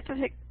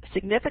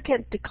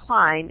significant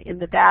decline in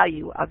the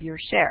value of your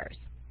shares.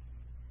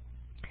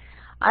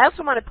 I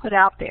also want to put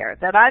out there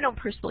that I don't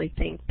personally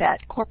think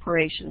that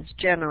corporations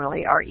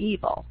generally are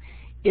evil.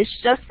 It's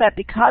just that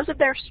because of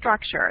their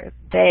structure,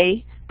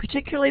 they,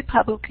 particularly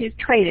publicly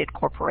traded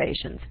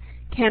corporations,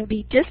 can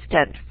be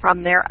distant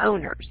from their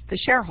owners, the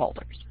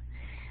shareholders.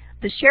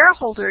 The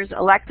shareholders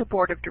elect the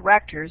board of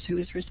directors who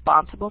is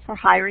responsible for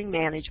hiring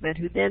management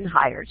who then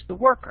hires the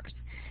workers.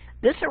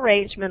 This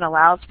arrangement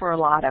allows for a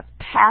lot of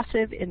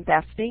passive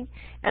investing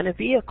and a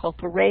vehicle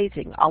for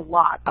raising a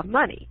lot of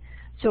money.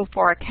 So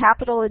for a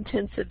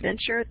capital-intensive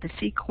venture, the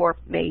C Corp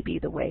may be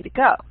the way to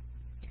go.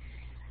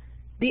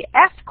 The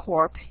S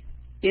Corp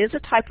is a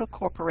type of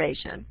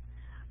corporation.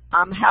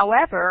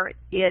 However,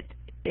 it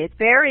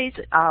varies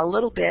a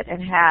little bit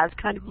and has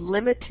kind of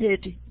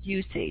limited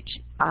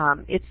usage.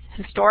 It's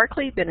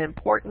historically been an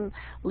important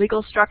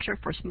legal structure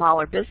for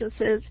smaller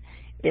businesses.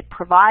 It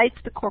provides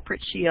the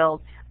corporate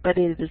shield, but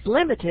it is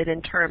limited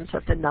in terms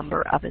of the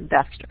number of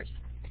investors.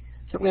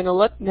 So we're going to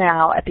look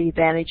now at the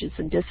advantages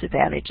and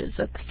disadvantages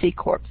of the C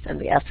Corps and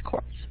the S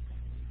Corps.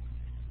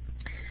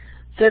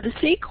 So the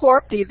C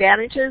Corp, the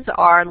advantages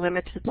are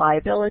limited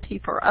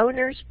liability for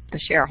owners, the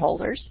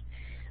shareholders,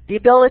 the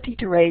ability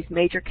to raise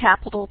major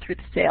capital through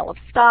the sale of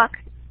stock,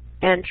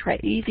 and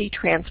easy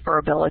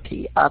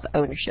transferability of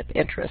ownership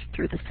interest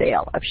through the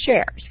sale of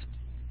shares.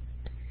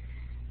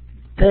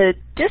 The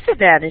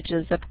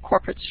disadvantages of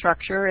corporate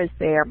structure is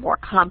they are more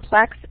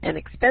complex and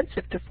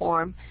expensive to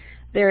form.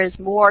 There is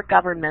more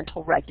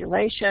governmental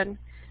regulation.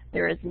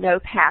 There is no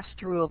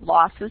pass-through of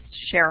losses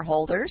to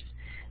shareholders.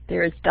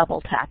 There is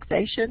double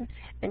taxation,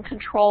 and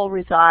control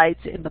resides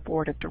in the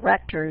board of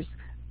directors,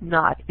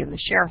 not in the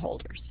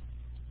shareholders.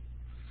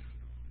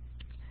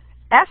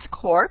 S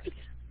Corps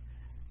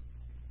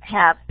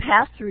have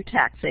pass-through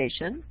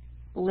taxation,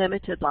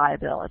 limited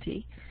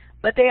liability,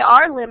 but they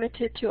are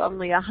limited to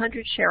only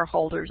 100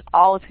 shareholders,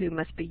 all of whom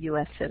must be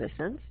U.S.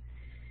 citizens.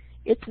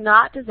 It's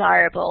not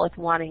desirable if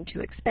wanting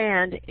to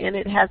expand, and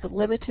it has a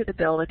limited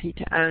ability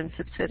to own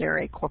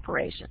subsidiary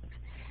corporations.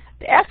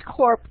 The S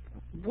Corp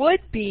would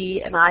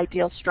be an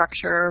ideal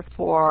structure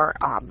for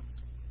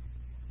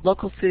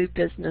local food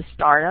business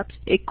startups.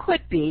 It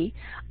could be,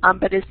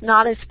 but it's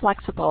not as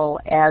flexible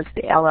as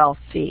the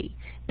LLC,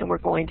 and we're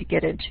going to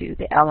get into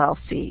the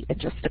LLC in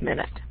just a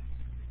minute.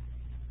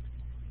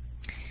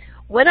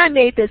 When I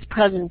made this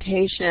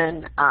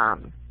presentation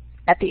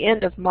at the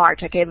end of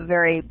March, I gave a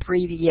very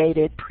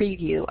abbreviated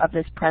preview of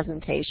this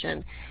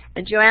presentation,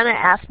 and Joanna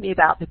asked me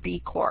about the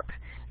B Corp.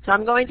 So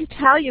I'm going to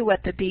tell you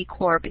what the B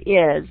Corp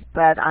is,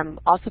 but I'm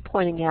also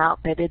pointing out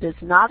that it is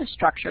not a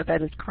structure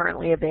that is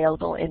currently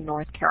available in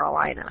North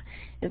Carolina.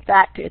 In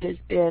fact, it has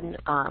been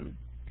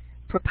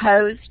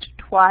proposed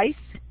twice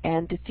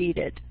and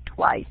defeated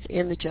twice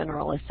in the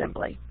General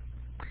Assembly.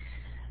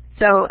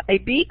 So a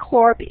B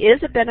Corp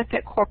is a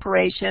benefit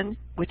corporation,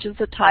 which is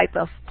a type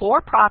of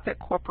for-profit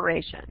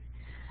corporation.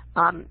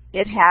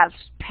 It has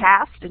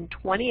passed in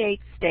 28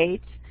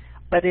 states,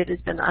 but it has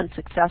been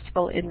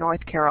unsuccessful in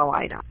North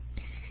Carolina.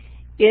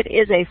 It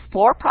is a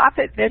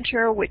for-profit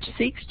venture which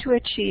seeks to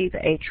achieve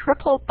a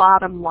triple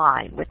bottom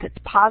line with its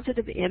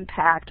positive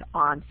impact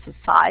on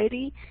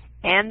society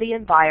and the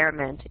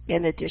environment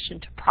in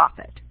addition to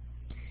profit.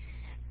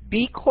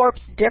 B Corps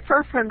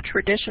differ from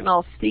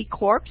traditional C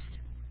Corps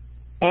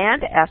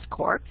and S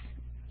Corps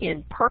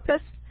in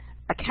purpose,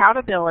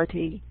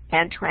 accountability,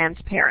 and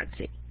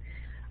transparency.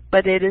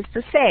 But it is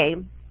the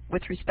same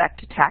with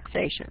respect to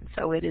taxation,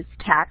 so it is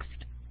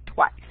taxed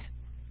twice.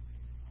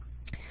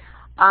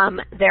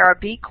 There are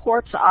B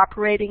Corps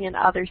operating in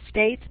other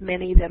states.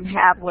 Many of them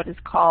have what is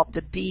called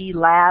the B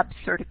Lab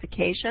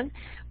certification,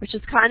 which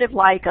is kind of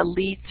like a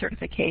LEED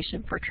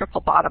certification for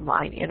triple bottom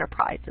line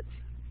enterprises.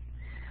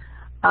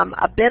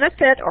 A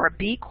benefit or a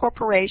B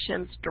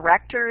corporation's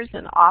directors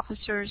and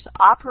officers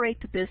operate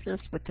the business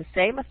with the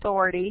same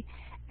authority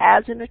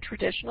as in a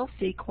traditional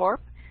C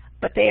Corp,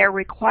 but they are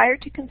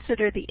required to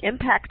consider the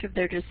impact of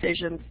their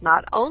decisions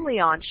not only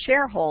on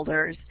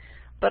shareholders,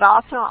 but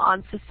also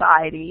on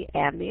society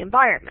and the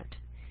environment.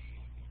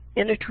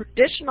 In a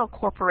traditional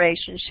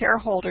corporation,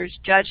 shareholders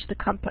judge the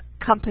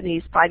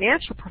company's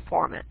financial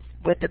performance.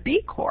 With a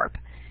B Corp,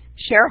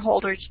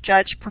 shareholders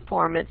judge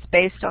performance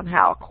based on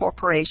how a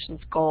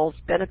corporation's goals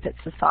benefit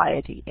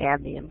society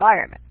and the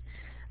environment.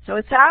 So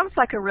it sounds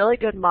like a really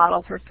good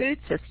model for food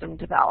system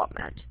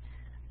development,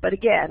 but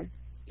again,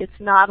 it's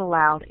not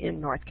allowed in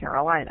North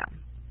Carolina.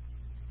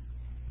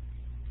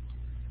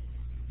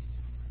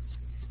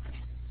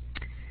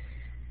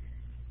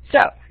 So,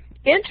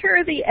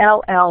 enter the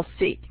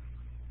LLC.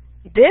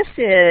 This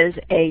is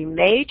a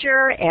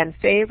major and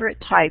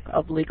favorite type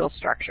of legal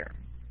structure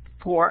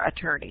for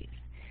attorneys.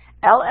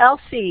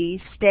 LLC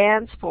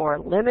stands for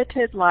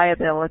Limited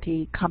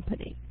Liability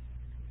Company.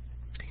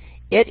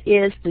 It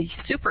is the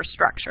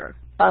superstructure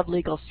of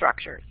legal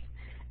structures.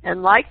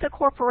 And like the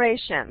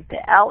corporation, the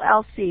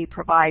LLC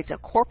provides a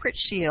corporate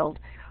shield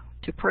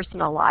to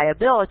personal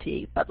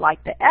liability, but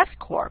like the S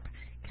Corp,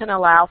 can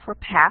allow for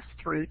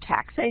pass-through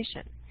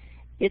taxation.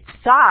 Its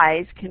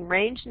size can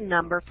range in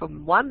number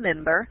from 1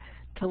 member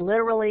to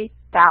literally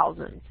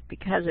thousands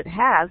because it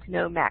has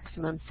no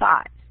maximum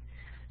size.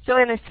 So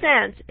in a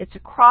sense, it's a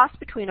cross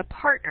between a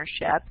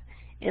partnership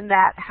in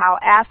that how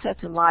assets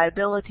and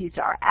liabilities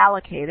are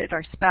allocated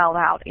are spelled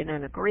out in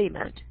an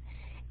agreement,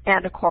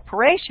 and a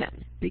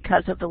corporation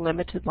because of the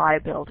limited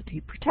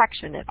liability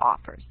protection it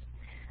offers.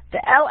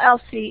 The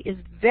LLC is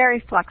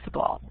very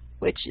flexible,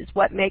 which is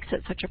what makes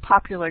it such a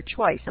popular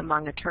choice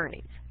among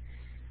attorneys.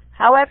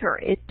 However,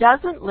 it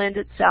doesn't lend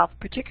itself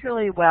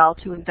particularly well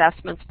to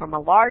investments from a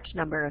large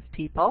number of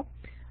people,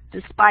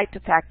 despite the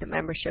fact that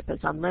membership is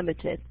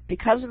unlimited,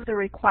 because of the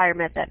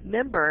requirement that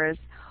members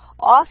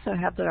also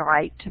have the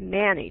right to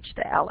manage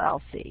the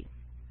LLC.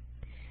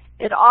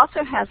 It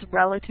also has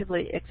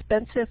relatively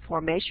expensive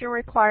formation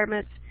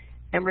requirements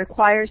and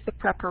requires the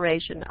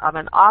preparation of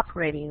an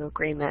operating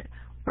agreement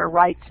where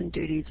rights and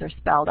duties are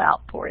spelled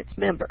out for its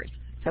members.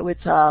 So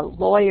it's a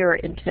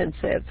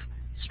lawyer-intensive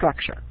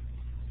structure.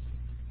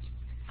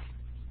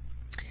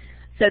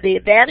 So the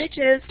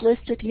advantages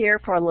listed here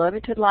for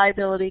limited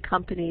liability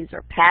companies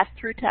are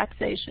pass-through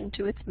taxation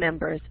to its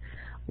members,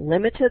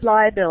 limited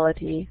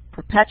liability,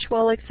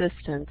 perpetual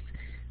existence,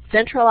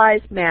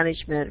 centralized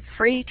management,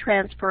 free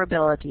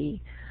transferability,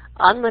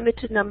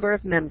 unlimited number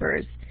of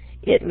members.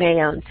 It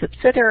may own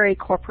subsidiary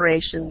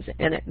corporations,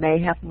 and it may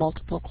have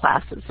multiple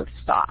classes of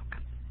stock.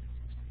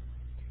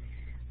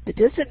 The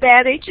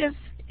disadvantages: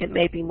 it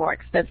may be more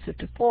expensive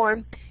to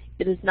form.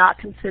 It is not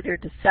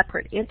considered a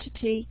separate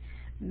entity.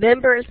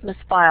 Members must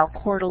file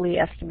quarterly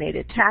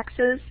estimated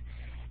taxes,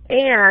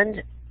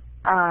 and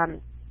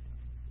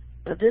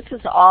this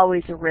is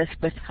always a risk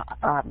with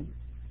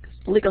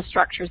legal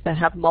structures that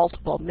have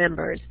multiple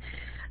members.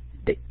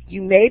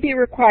 You may be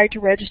required to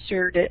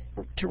register it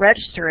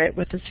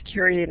with the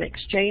Securities and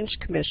Exchange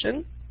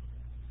Commission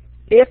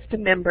if the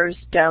members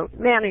don't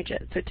manage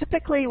it. So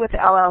typically with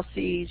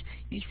LLCs,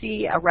 you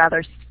see a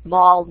rather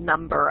small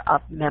number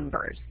of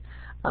members,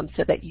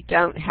 so that you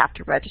don't have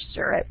to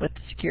register it with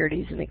the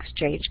Securities and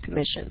Exchange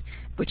Commission,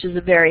 which is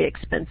a very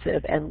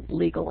expensive and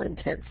legal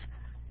intense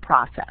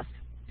process.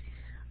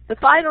 The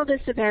final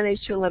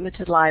disadvantage to a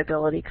limited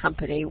liability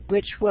company,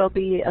 which will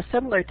be a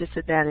similar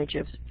disadvantage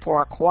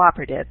for a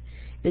cooperative,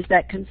 is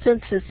that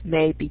consensus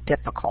may be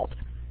difficult.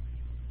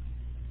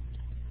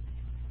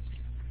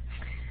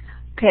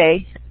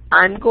 Okay,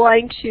 I'm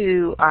going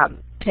to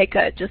take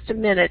just a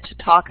minute to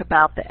talk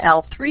about the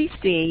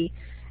L3C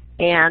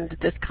and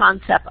this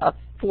concept of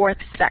fourth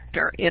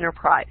sector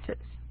enterprises.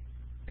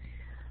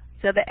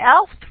 So the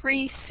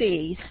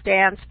L3C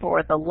stands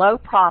for the Low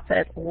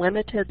Profit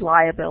Limited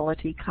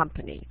Liability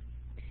Company.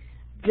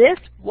 This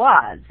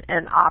was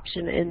an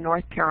option in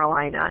North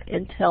Carolina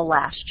until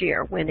last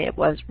year when it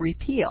was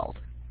repealed.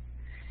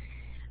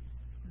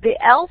 The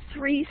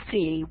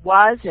L3C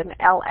was an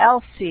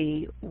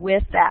LLC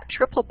with that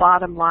triple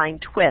bottom line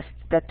twist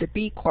that the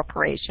B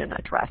Corporation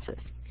addresses.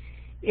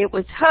 It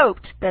was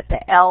hoped that the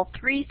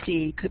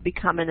L3C could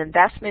become an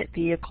investment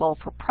vehicle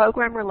for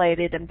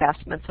program-related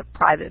investments of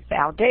private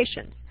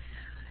foundations.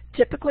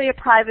 Typically, a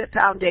private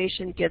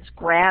foundation gives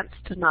grants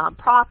to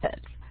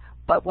nonprofits,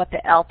 but what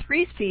the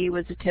L3C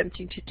was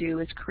attempting to do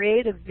is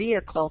create a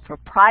vehicle for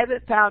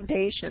private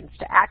foundations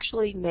to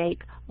actually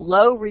make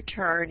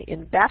low-return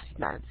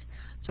investments.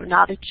 So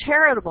not a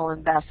charitable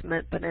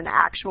investment, but an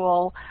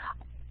actual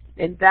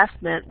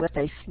investment with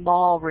a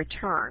small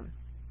return.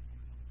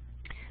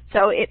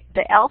 So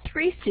the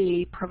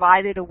L3C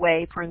provided a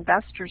way for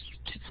investors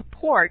to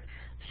support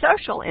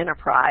social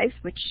enterprise,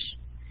 which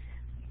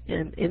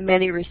in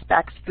many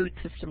respects food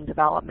system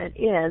development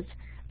is,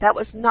 that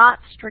was not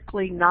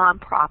strictly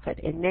nonprofit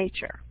in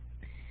nature.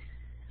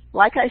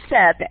 Like I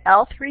said, the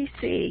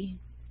L3C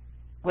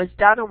was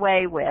done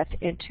away with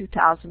in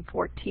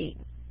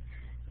 2014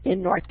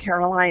 in North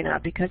Carolina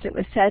because it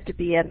was said to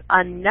be an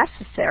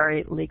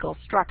unnecessary legal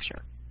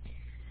structure.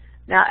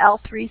 Now,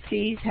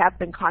 L3Cs have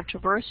been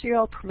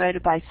controversial,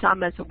 promoted by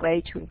some as a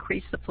way to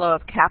increase the flow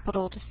of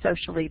capital to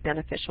socially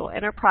beneficial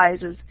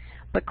enterprises,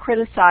 but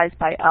criticized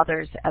by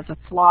others as a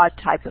flawed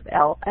type of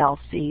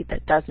LLC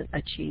that doesn't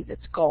achieve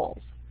its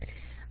goals.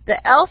 The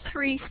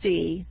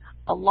L3C,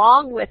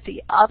 along with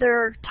the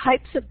other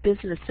types of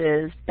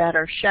businesses that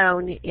are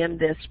shown in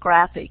this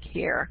graphic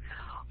here,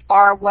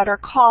 are what are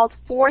called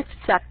fourth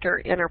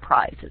sector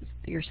enterprises.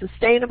 Your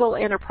sustainable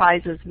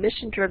enterprises,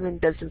 mission-driven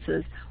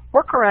businesses,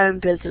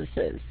 worker-owned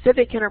businesses,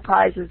 civic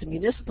enterprises,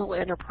 municipal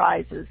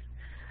enterprises,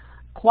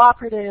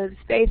 cooperatives,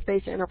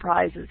 faith-based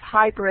enterprises,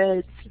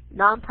 hybrids,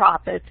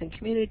 nonprofits, and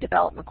community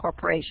development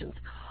corporations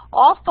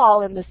all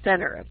fall in the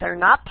center. They're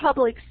not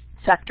public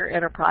sector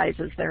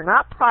enterprises. They're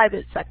not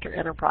private sector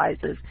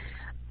enterprises.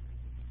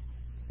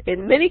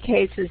 In many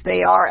cases,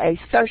 they are a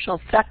social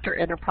sector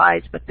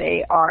enterprise, but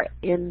they are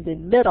in the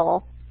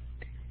middle,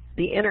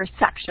 the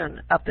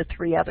intersection of the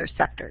three other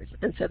sectors.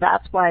 And so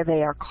that's why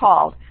they are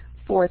called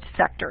fourth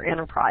sector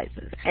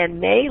enterprises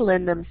and may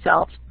lend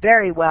themselves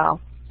very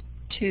well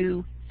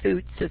to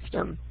food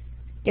system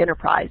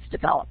enterprise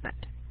development.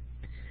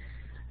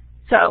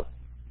 So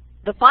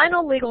the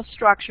final legal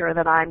structure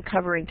that I'm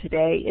covering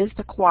today is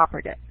the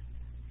cooperative.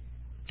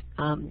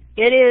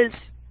 It is,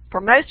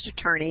 for most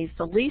attorneys,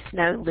 the least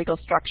known legal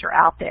structure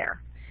out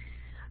there.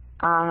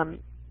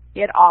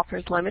 It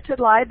offers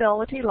limited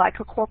liability like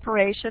a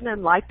corporation,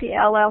 and like the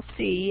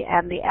LLC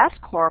and the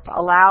S-Corp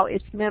allow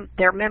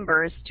their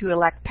members to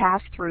elect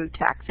pass-through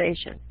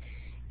taxation.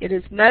 It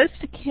is most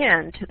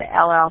akin to the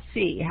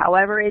LLC,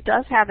 however it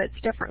does have its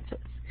differences.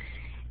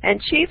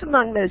 And chief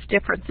among those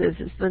differences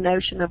is the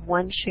notion of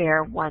one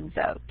share, one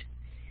vote.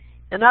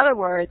 In other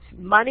words,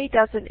 money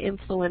doesn't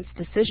influence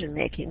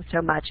decision-making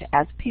so much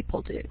as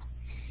people do.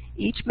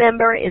 Each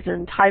member is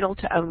entitled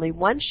to only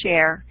one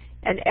share,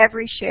 and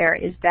every share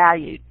is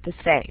valued the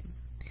same.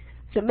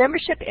 So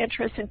membership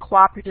interests in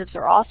cooperatives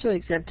are also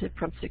exempted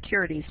from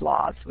securities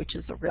laws, which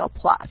is a real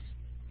plus.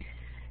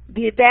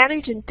 The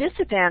advantage and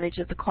disadvantage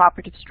of the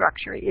cooperative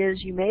structure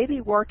is you may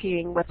be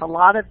working with a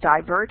lot of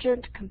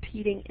divergent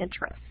competing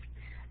interests.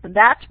 And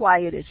that's why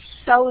it is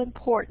so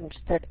important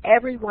that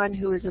everyone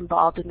who is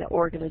involved in the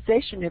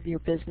organization of your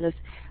business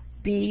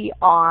be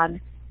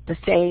on the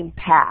same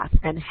path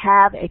and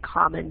have a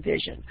common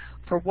vision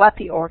for what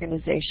the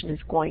organization is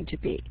going to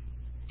be.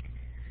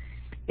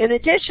 In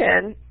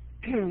addition,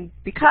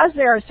 because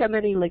there are so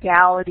many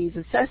legalities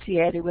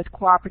associated with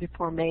cooperative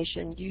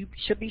formation, you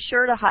should be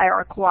sure to hire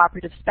a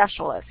cooperative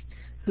specialist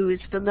who is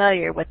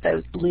familiar with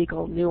those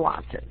legal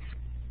nuances.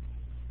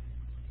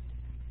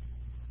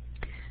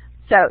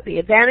 So the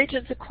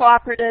advantages of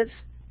cooperatives: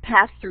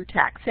 pass-through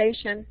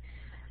taxation.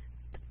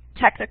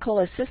 Technical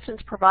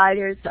assistance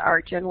providers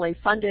are generally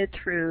funded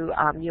through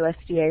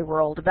USDA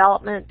Rural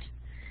Development.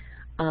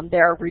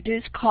 There are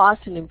reduced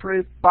costs and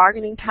improved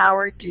bargaining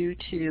power due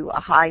to a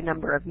high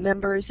number of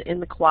members in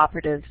the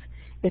cooperatives.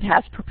 It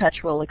has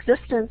perpetual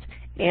existence,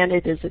 and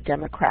it is a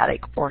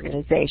democratic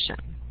organization.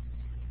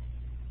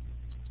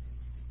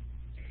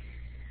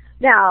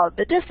 Now,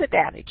 the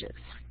disadvantages.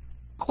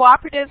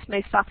 Cooperatives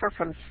may suffer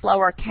from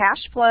slower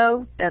cash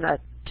flow than a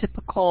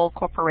typical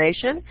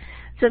corporation,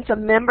 since a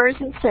member's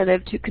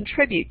incentive to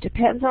contribute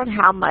depends on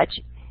how much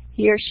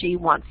he or she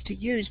wants to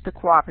use the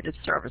cooperative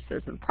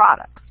services and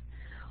products.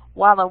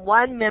 While a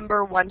one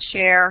member, one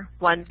share,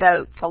 one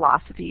vote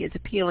philosophy is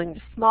appealing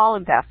to small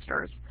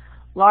investors,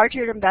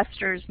 larger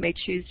investors may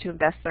choose to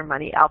invest their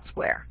money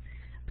elsewhere,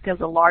 because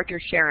a larger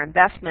share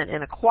investment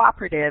in a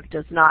cooperative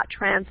does not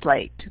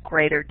translate to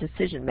greater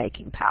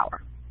decision-making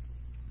power.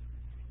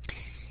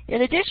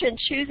 In addition,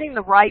 choosing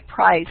the right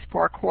price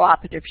for a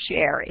cooperative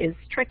share is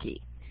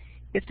tricky.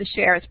 If the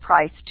share is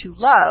priced too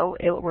low,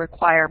 it will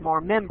require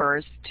more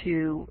members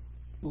to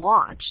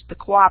launch the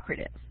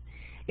cooperative.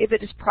 If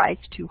it is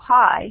priced too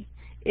high,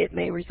 it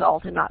may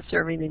result in not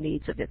serving the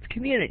needs of its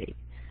community.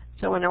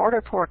 So in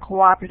order for a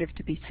cooperative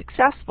to be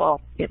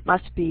successful, it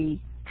must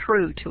be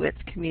true to its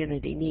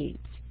community needs.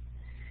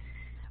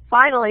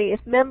 Finally,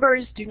 if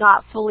members do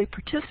not fully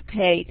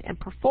participate and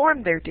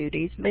perform their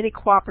duties, many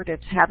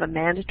cooperatives have a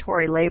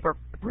mandatory labor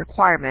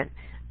requirement,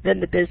 then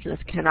the business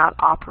cannot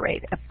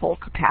operate at full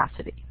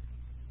capacity.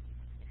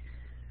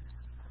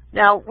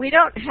 Now, we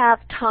don't have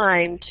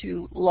time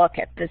to look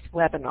at this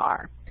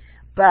webinar,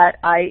 but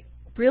I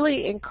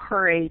really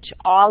encourage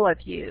all of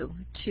you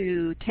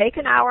to take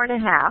an hour and a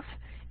half.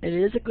 It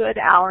is a good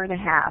hour and a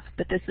half,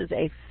 but this is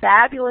a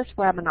fabulous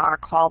webinar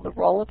called The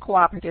Role of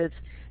Cooperatives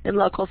in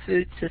Local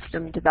Food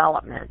System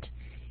Development.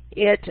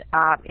 It's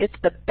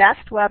the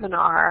best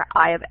webinar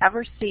I have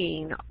ever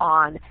seen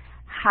on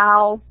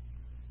how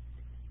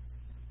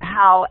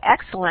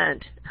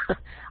excellent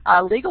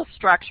a legal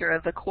structure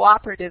of the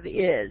cooperative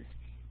is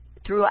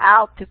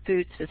throughout the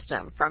food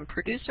system, from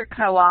producer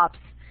co-ops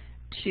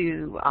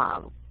to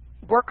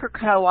worker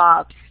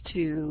co-ops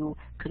to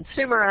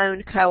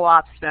consumer-owned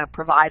co-ops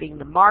providing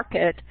the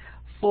market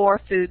for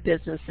food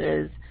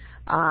businesses,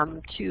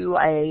 to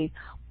a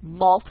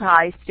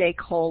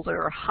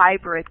multi-stakeholder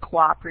hybrid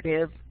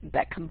cooperative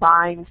that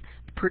combines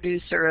the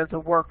producer, the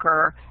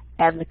worker,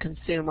 and the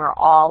consumer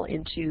all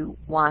into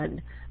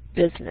one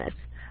business.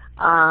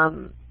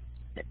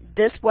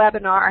 This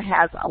webinar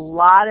has a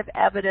lot of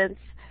evidence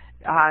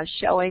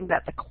showing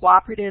that the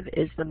cooperative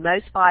is the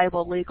most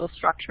viable legal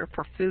structure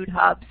for food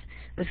hubs.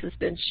 This has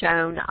been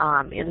shown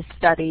in a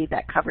study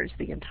that covers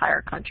the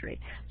entire country.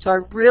 So I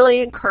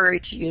really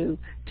encourage you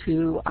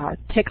to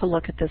take a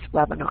look at this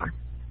webinar.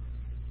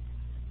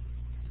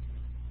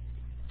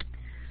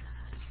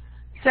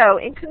 So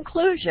in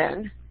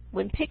conclusion,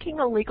 when picking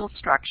a legal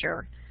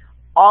structure,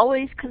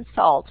 always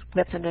consult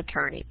with an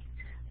attorney.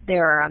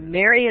 There are a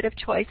myriad of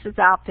choices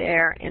out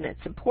there, and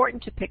it's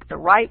important to pick the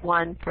right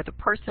one for the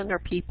person or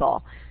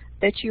people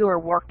that you are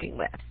working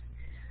with.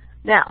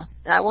 Now,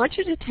 I want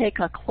you to take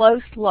a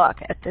close look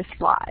at this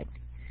slide.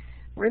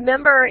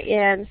 Remember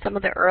in some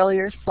of the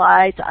earlier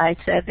slides I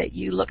said that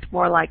you looked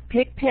more like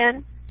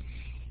Pigpen?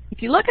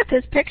 If you look at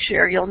this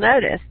picture, you'll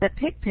notice that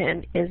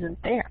Pigpen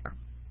isn't there.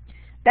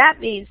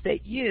 That means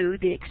that you,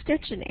 the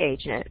extension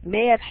agent,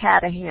 may have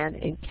had a hand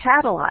in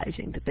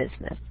catalyzing the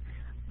business,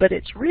 but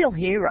its real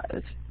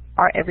heroes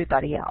are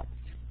everybody else.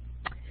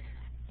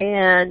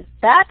 And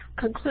that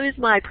concludes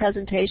my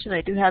presentation.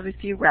 I do have a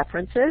few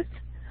references.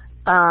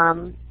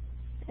 And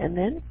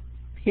then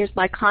here's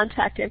my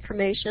contact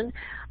information.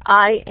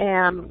 I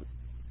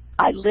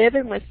live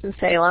in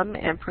Winston-Salem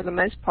and for the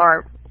most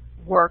part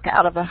work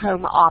out of a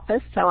home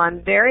office, so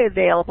I'm very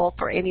available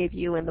for any of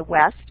you in the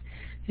West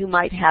who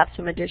might have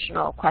some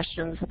additional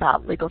questions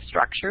about legal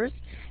structures.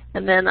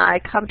 And then I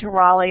come to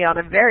Raleigh on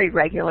a very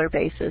regular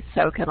basis,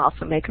 so can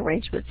also make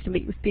arrangements to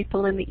meet with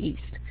people in the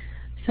East.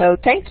 So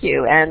thank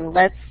you, and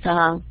let's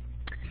open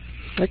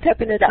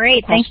it up.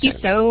 Great, thank you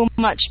so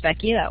much,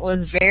 Becky. That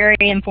was very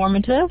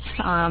informative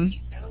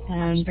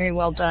and very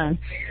well done.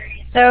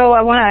 So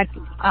I want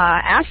to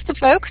ask the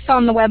folks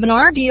on the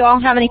webinar, do you all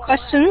have any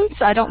questions?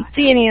 I don't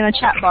see any in the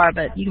chat bar,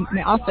 but you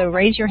may also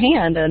raise your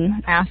hand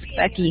and ask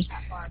Becky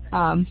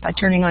by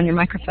turning on your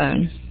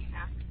microphone.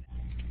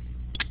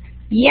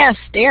 Yes,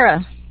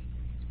 Dara.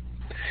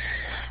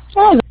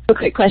 I have a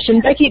quick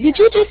question. Becky, did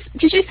you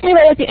say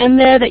right at the end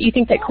there that you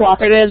think that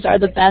cooperatives are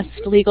the best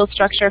legal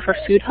structure for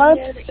food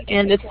hubs?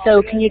 And if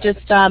so, can you just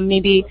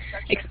maybe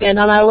expand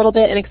on that a little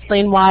bit and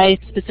explain why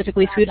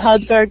specifically food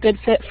hubs are a good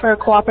fit for a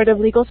cooperative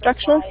legal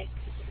structure?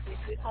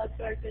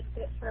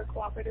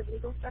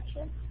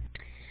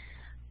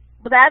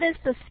 Well, that is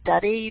the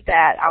study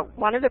that,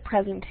 one of the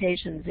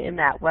presentations in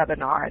that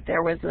webinar,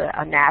 there was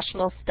a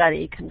national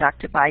study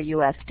conducted by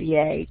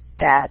USDA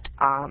that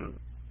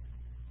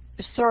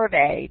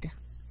surveyed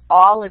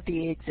all of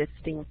the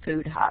existing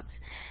food hubs.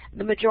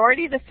 The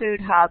majority of the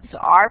food hubs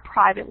are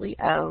privately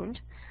owned.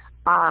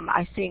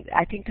 I think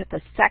that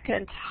the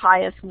second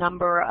highest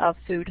number of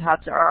food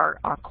hubs are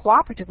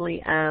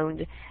cooperatively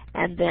owned,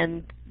 and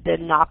then the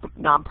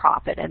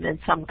nonprofit, and then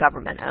some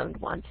government-owned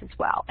ones as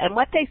well. And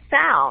what they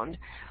found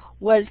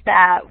was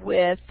that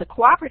with the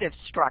cooperative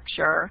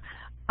structure,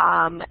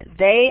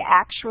 they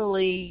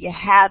actually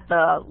had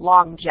the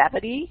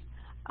longevity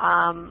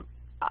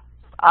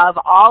of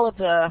all of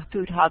the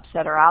food hubs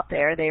that are out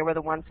there. They were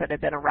the ones that have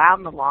been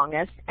around the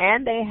longest,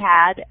 and they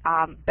had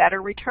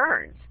better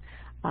returns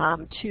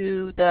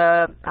to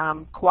the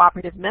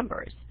cooperative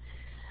members.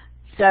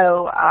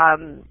 So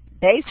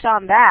based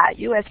on that,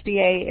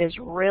 USDA is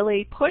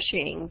really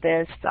pushing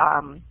this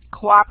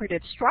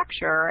cooperative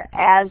structure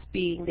as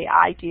being the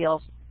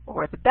ideal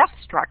or the best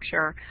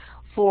structure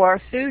for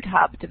food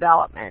hub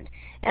development.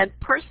 And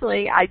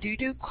personally, I do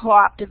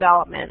co-op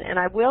development, and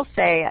I will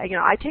say,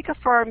 I take a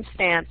firm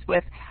stance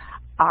with,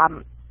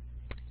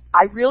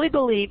 I really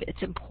believe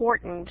it's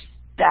important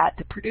that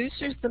the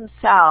producers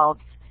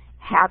themselves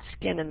have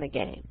skin in the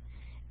game.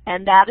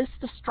 And that is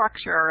the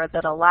structure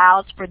that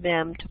allows for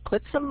them to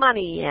put some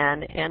money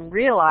in and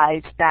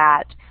realize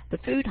that the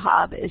food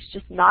hub is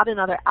just not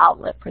another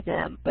outlet for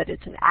them, but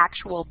it's an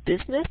actual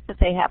business that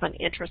they have an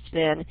interest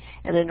in,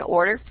 and in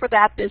order for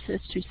that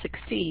business to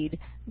succeed,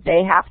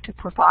 they have to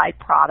provide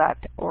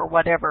product or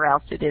whatever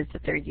else it is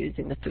that they're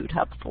using the food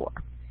hub for.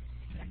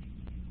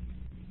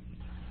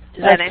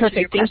 Does that answer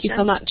your question? Thank you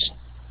so much.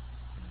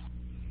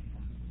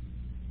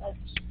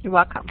 You're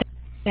welcome.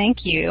 Thank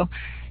you.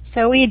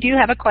 So we do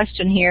have a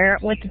question here.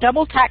 With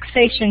double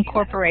taxation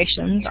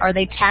corporations, are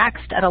they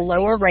taxed at a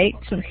lower rate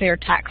since they are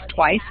taxed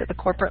twice at the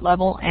corporate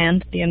level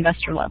and the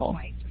investor level?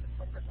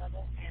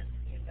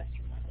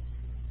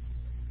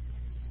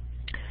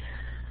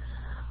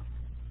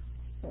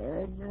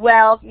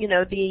 Well,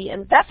 the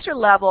investor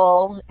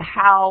level,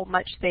 how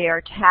much they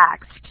are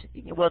taxed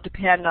will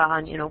depend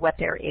on, what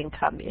their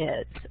income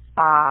is.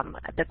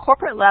 The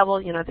corporate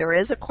level, there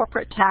is a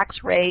corporate tax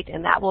rate,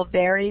 and that will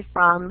vary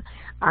from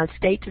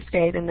state to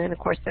state, and then, of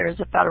course, there is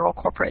a federal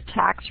corporate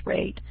tax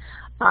rate.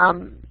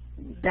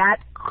 That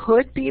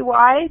could be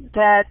why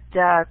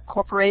that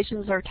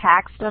corporations are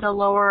taxed at a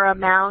lower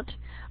amount.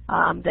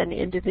 than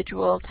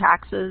individual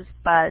taxes,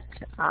 but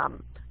I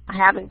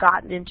haven't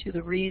gotten into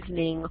the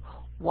reasoning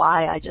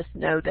why. I just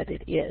know that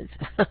it is.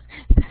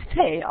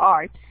 They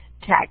are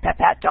taxed,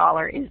 that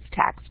dollar is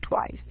taxed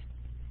twice.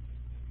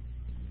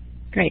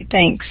 Great,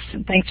 thanks.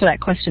 Thanks for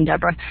that question,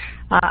 Deborah.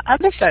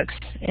 Other folks,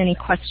 any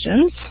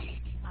questions?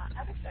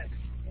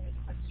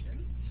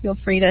 Feel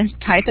free to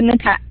type in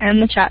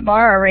the chat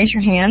bar or raise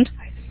your hand.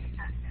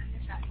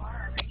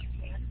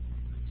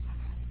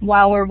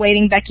 While we're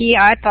waiting, Becky,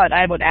 I thought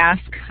I would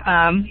ask,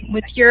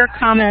 with your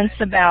comments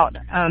about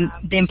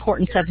the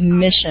importance of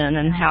mission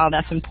and how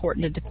that's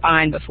important to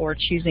define before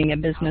choosing a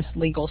business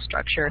legal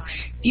structure,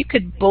 if you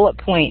could bullet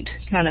point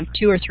kind of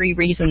 2 or 3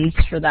 reasons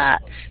for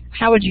that,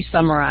 how would you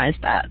summarize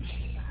that?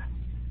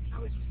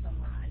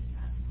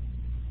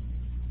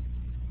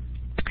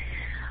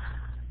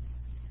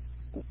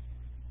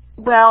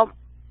 Well,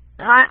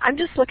 I'm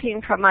just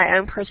looking from my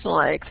own personal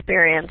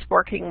experience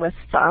working with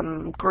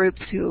some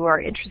groups who are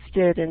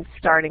interested in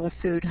starting a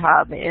food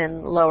hub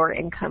in lower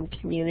income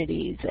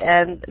communities.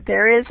 And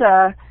there is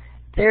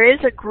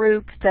a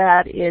group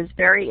that is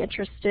very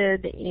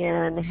interested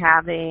in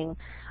having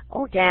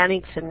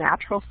organics and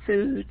natural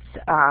foods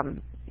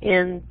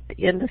in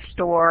the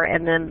store,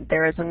 and then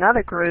there is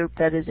another group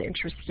that is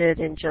interested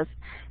in just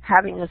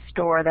having a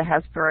store that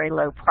has very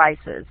low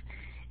prices.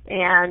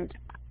 And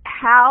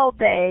how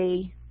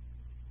the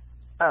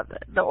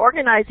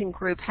organizing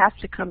group has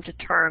to come to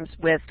terms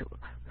with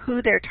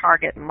who their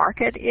target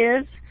market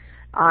is,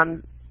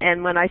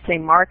 and when I say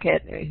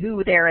market,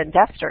 who their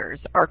investors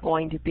are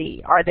going to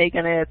be. Are they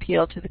going to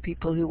appeal to the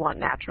people who want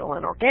natural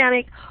and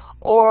organic,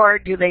 or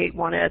do they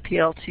want to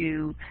appeal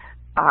to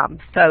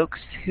folks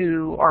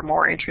who are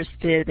more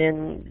interested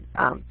in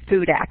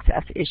food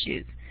access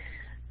issues?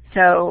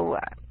 So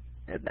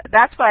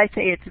that's why I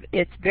say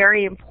it's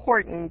very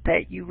important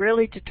that you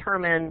really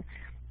determine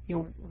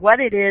what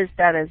it is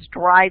that is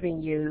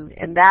driving you,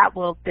 and that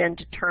will then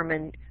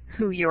determine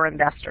who your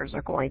investors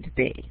are going to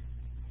be.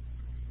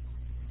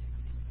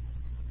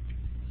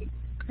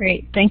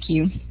 Great, thank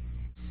you.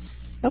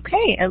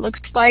 Okay, it looks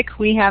like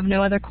we have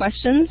no other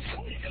questions.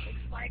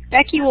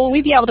 Becky, will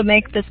we be able to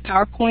make this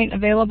PowerPoint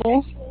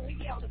available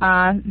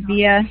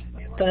via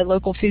the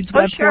Local Foods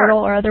web portal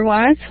or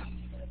otherwise?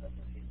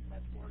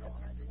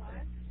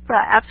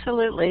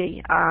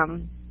 Absolutely.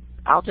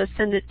 I'll just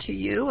send it to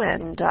you,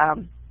 and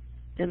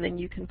then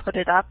you can put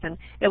it up, and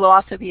it will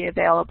also be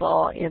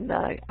available in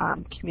the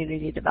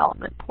community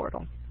development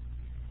portal.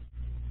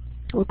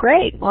 Well,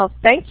 great. Well,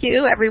 thank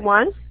you,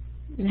 everyone,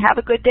 and have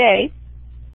a good day.